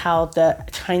 and how the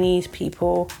Chinese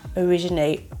people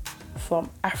originate from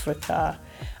Africa.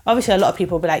 Obviously a lot of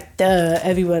people will be like, duh,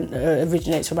 everyone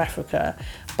originates from Africa,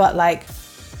 but like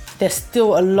there's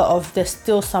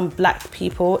still some black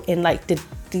people in like the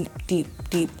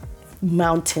deep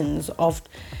mountains of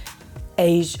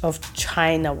Asia, of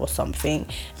China or something.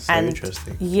 So and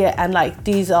interesting. Yeah, and like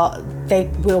they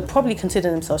will probably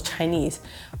consider themselves Chinese,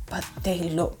 but they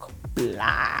look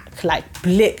black, like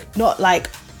blick, not like,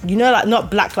 you know, like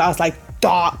not black, like I was like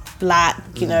dark black,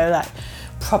 you know, like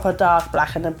proper dark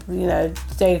black, and you know,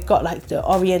 they got like the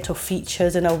oriental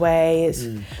features in a way. It's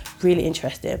really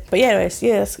interesting. But yeah, anyways,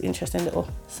 yeah, that's an interesting little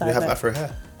side They have note. Afro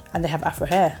hair. And they have Afro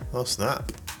hair. Oh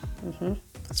snap!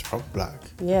 That's proper black.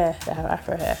 Yeah, they have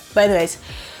Afro hair. But anyways,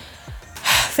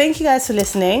 thank you guys for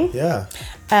listening. Yeah.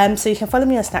 So you can follow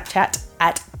me on Snapchat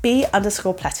at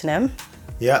B_platinum.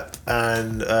 Yep,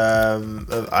 and I'm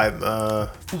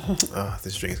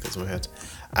this drink's got to my head.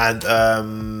 And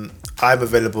I'm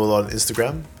available on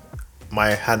Instagram.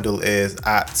 My handle is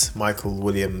at Michael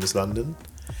Williams London.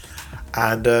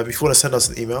 And if you want to send us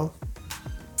an email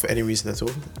for any reason at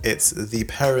all, it's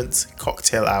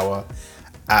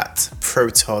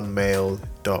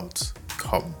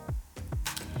theparentcocktailhour@protonmail.com.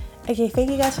 Okay,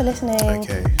 thank you guys for listening.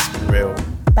 Okay, it's been real.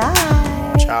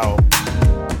 Bye. Ciao.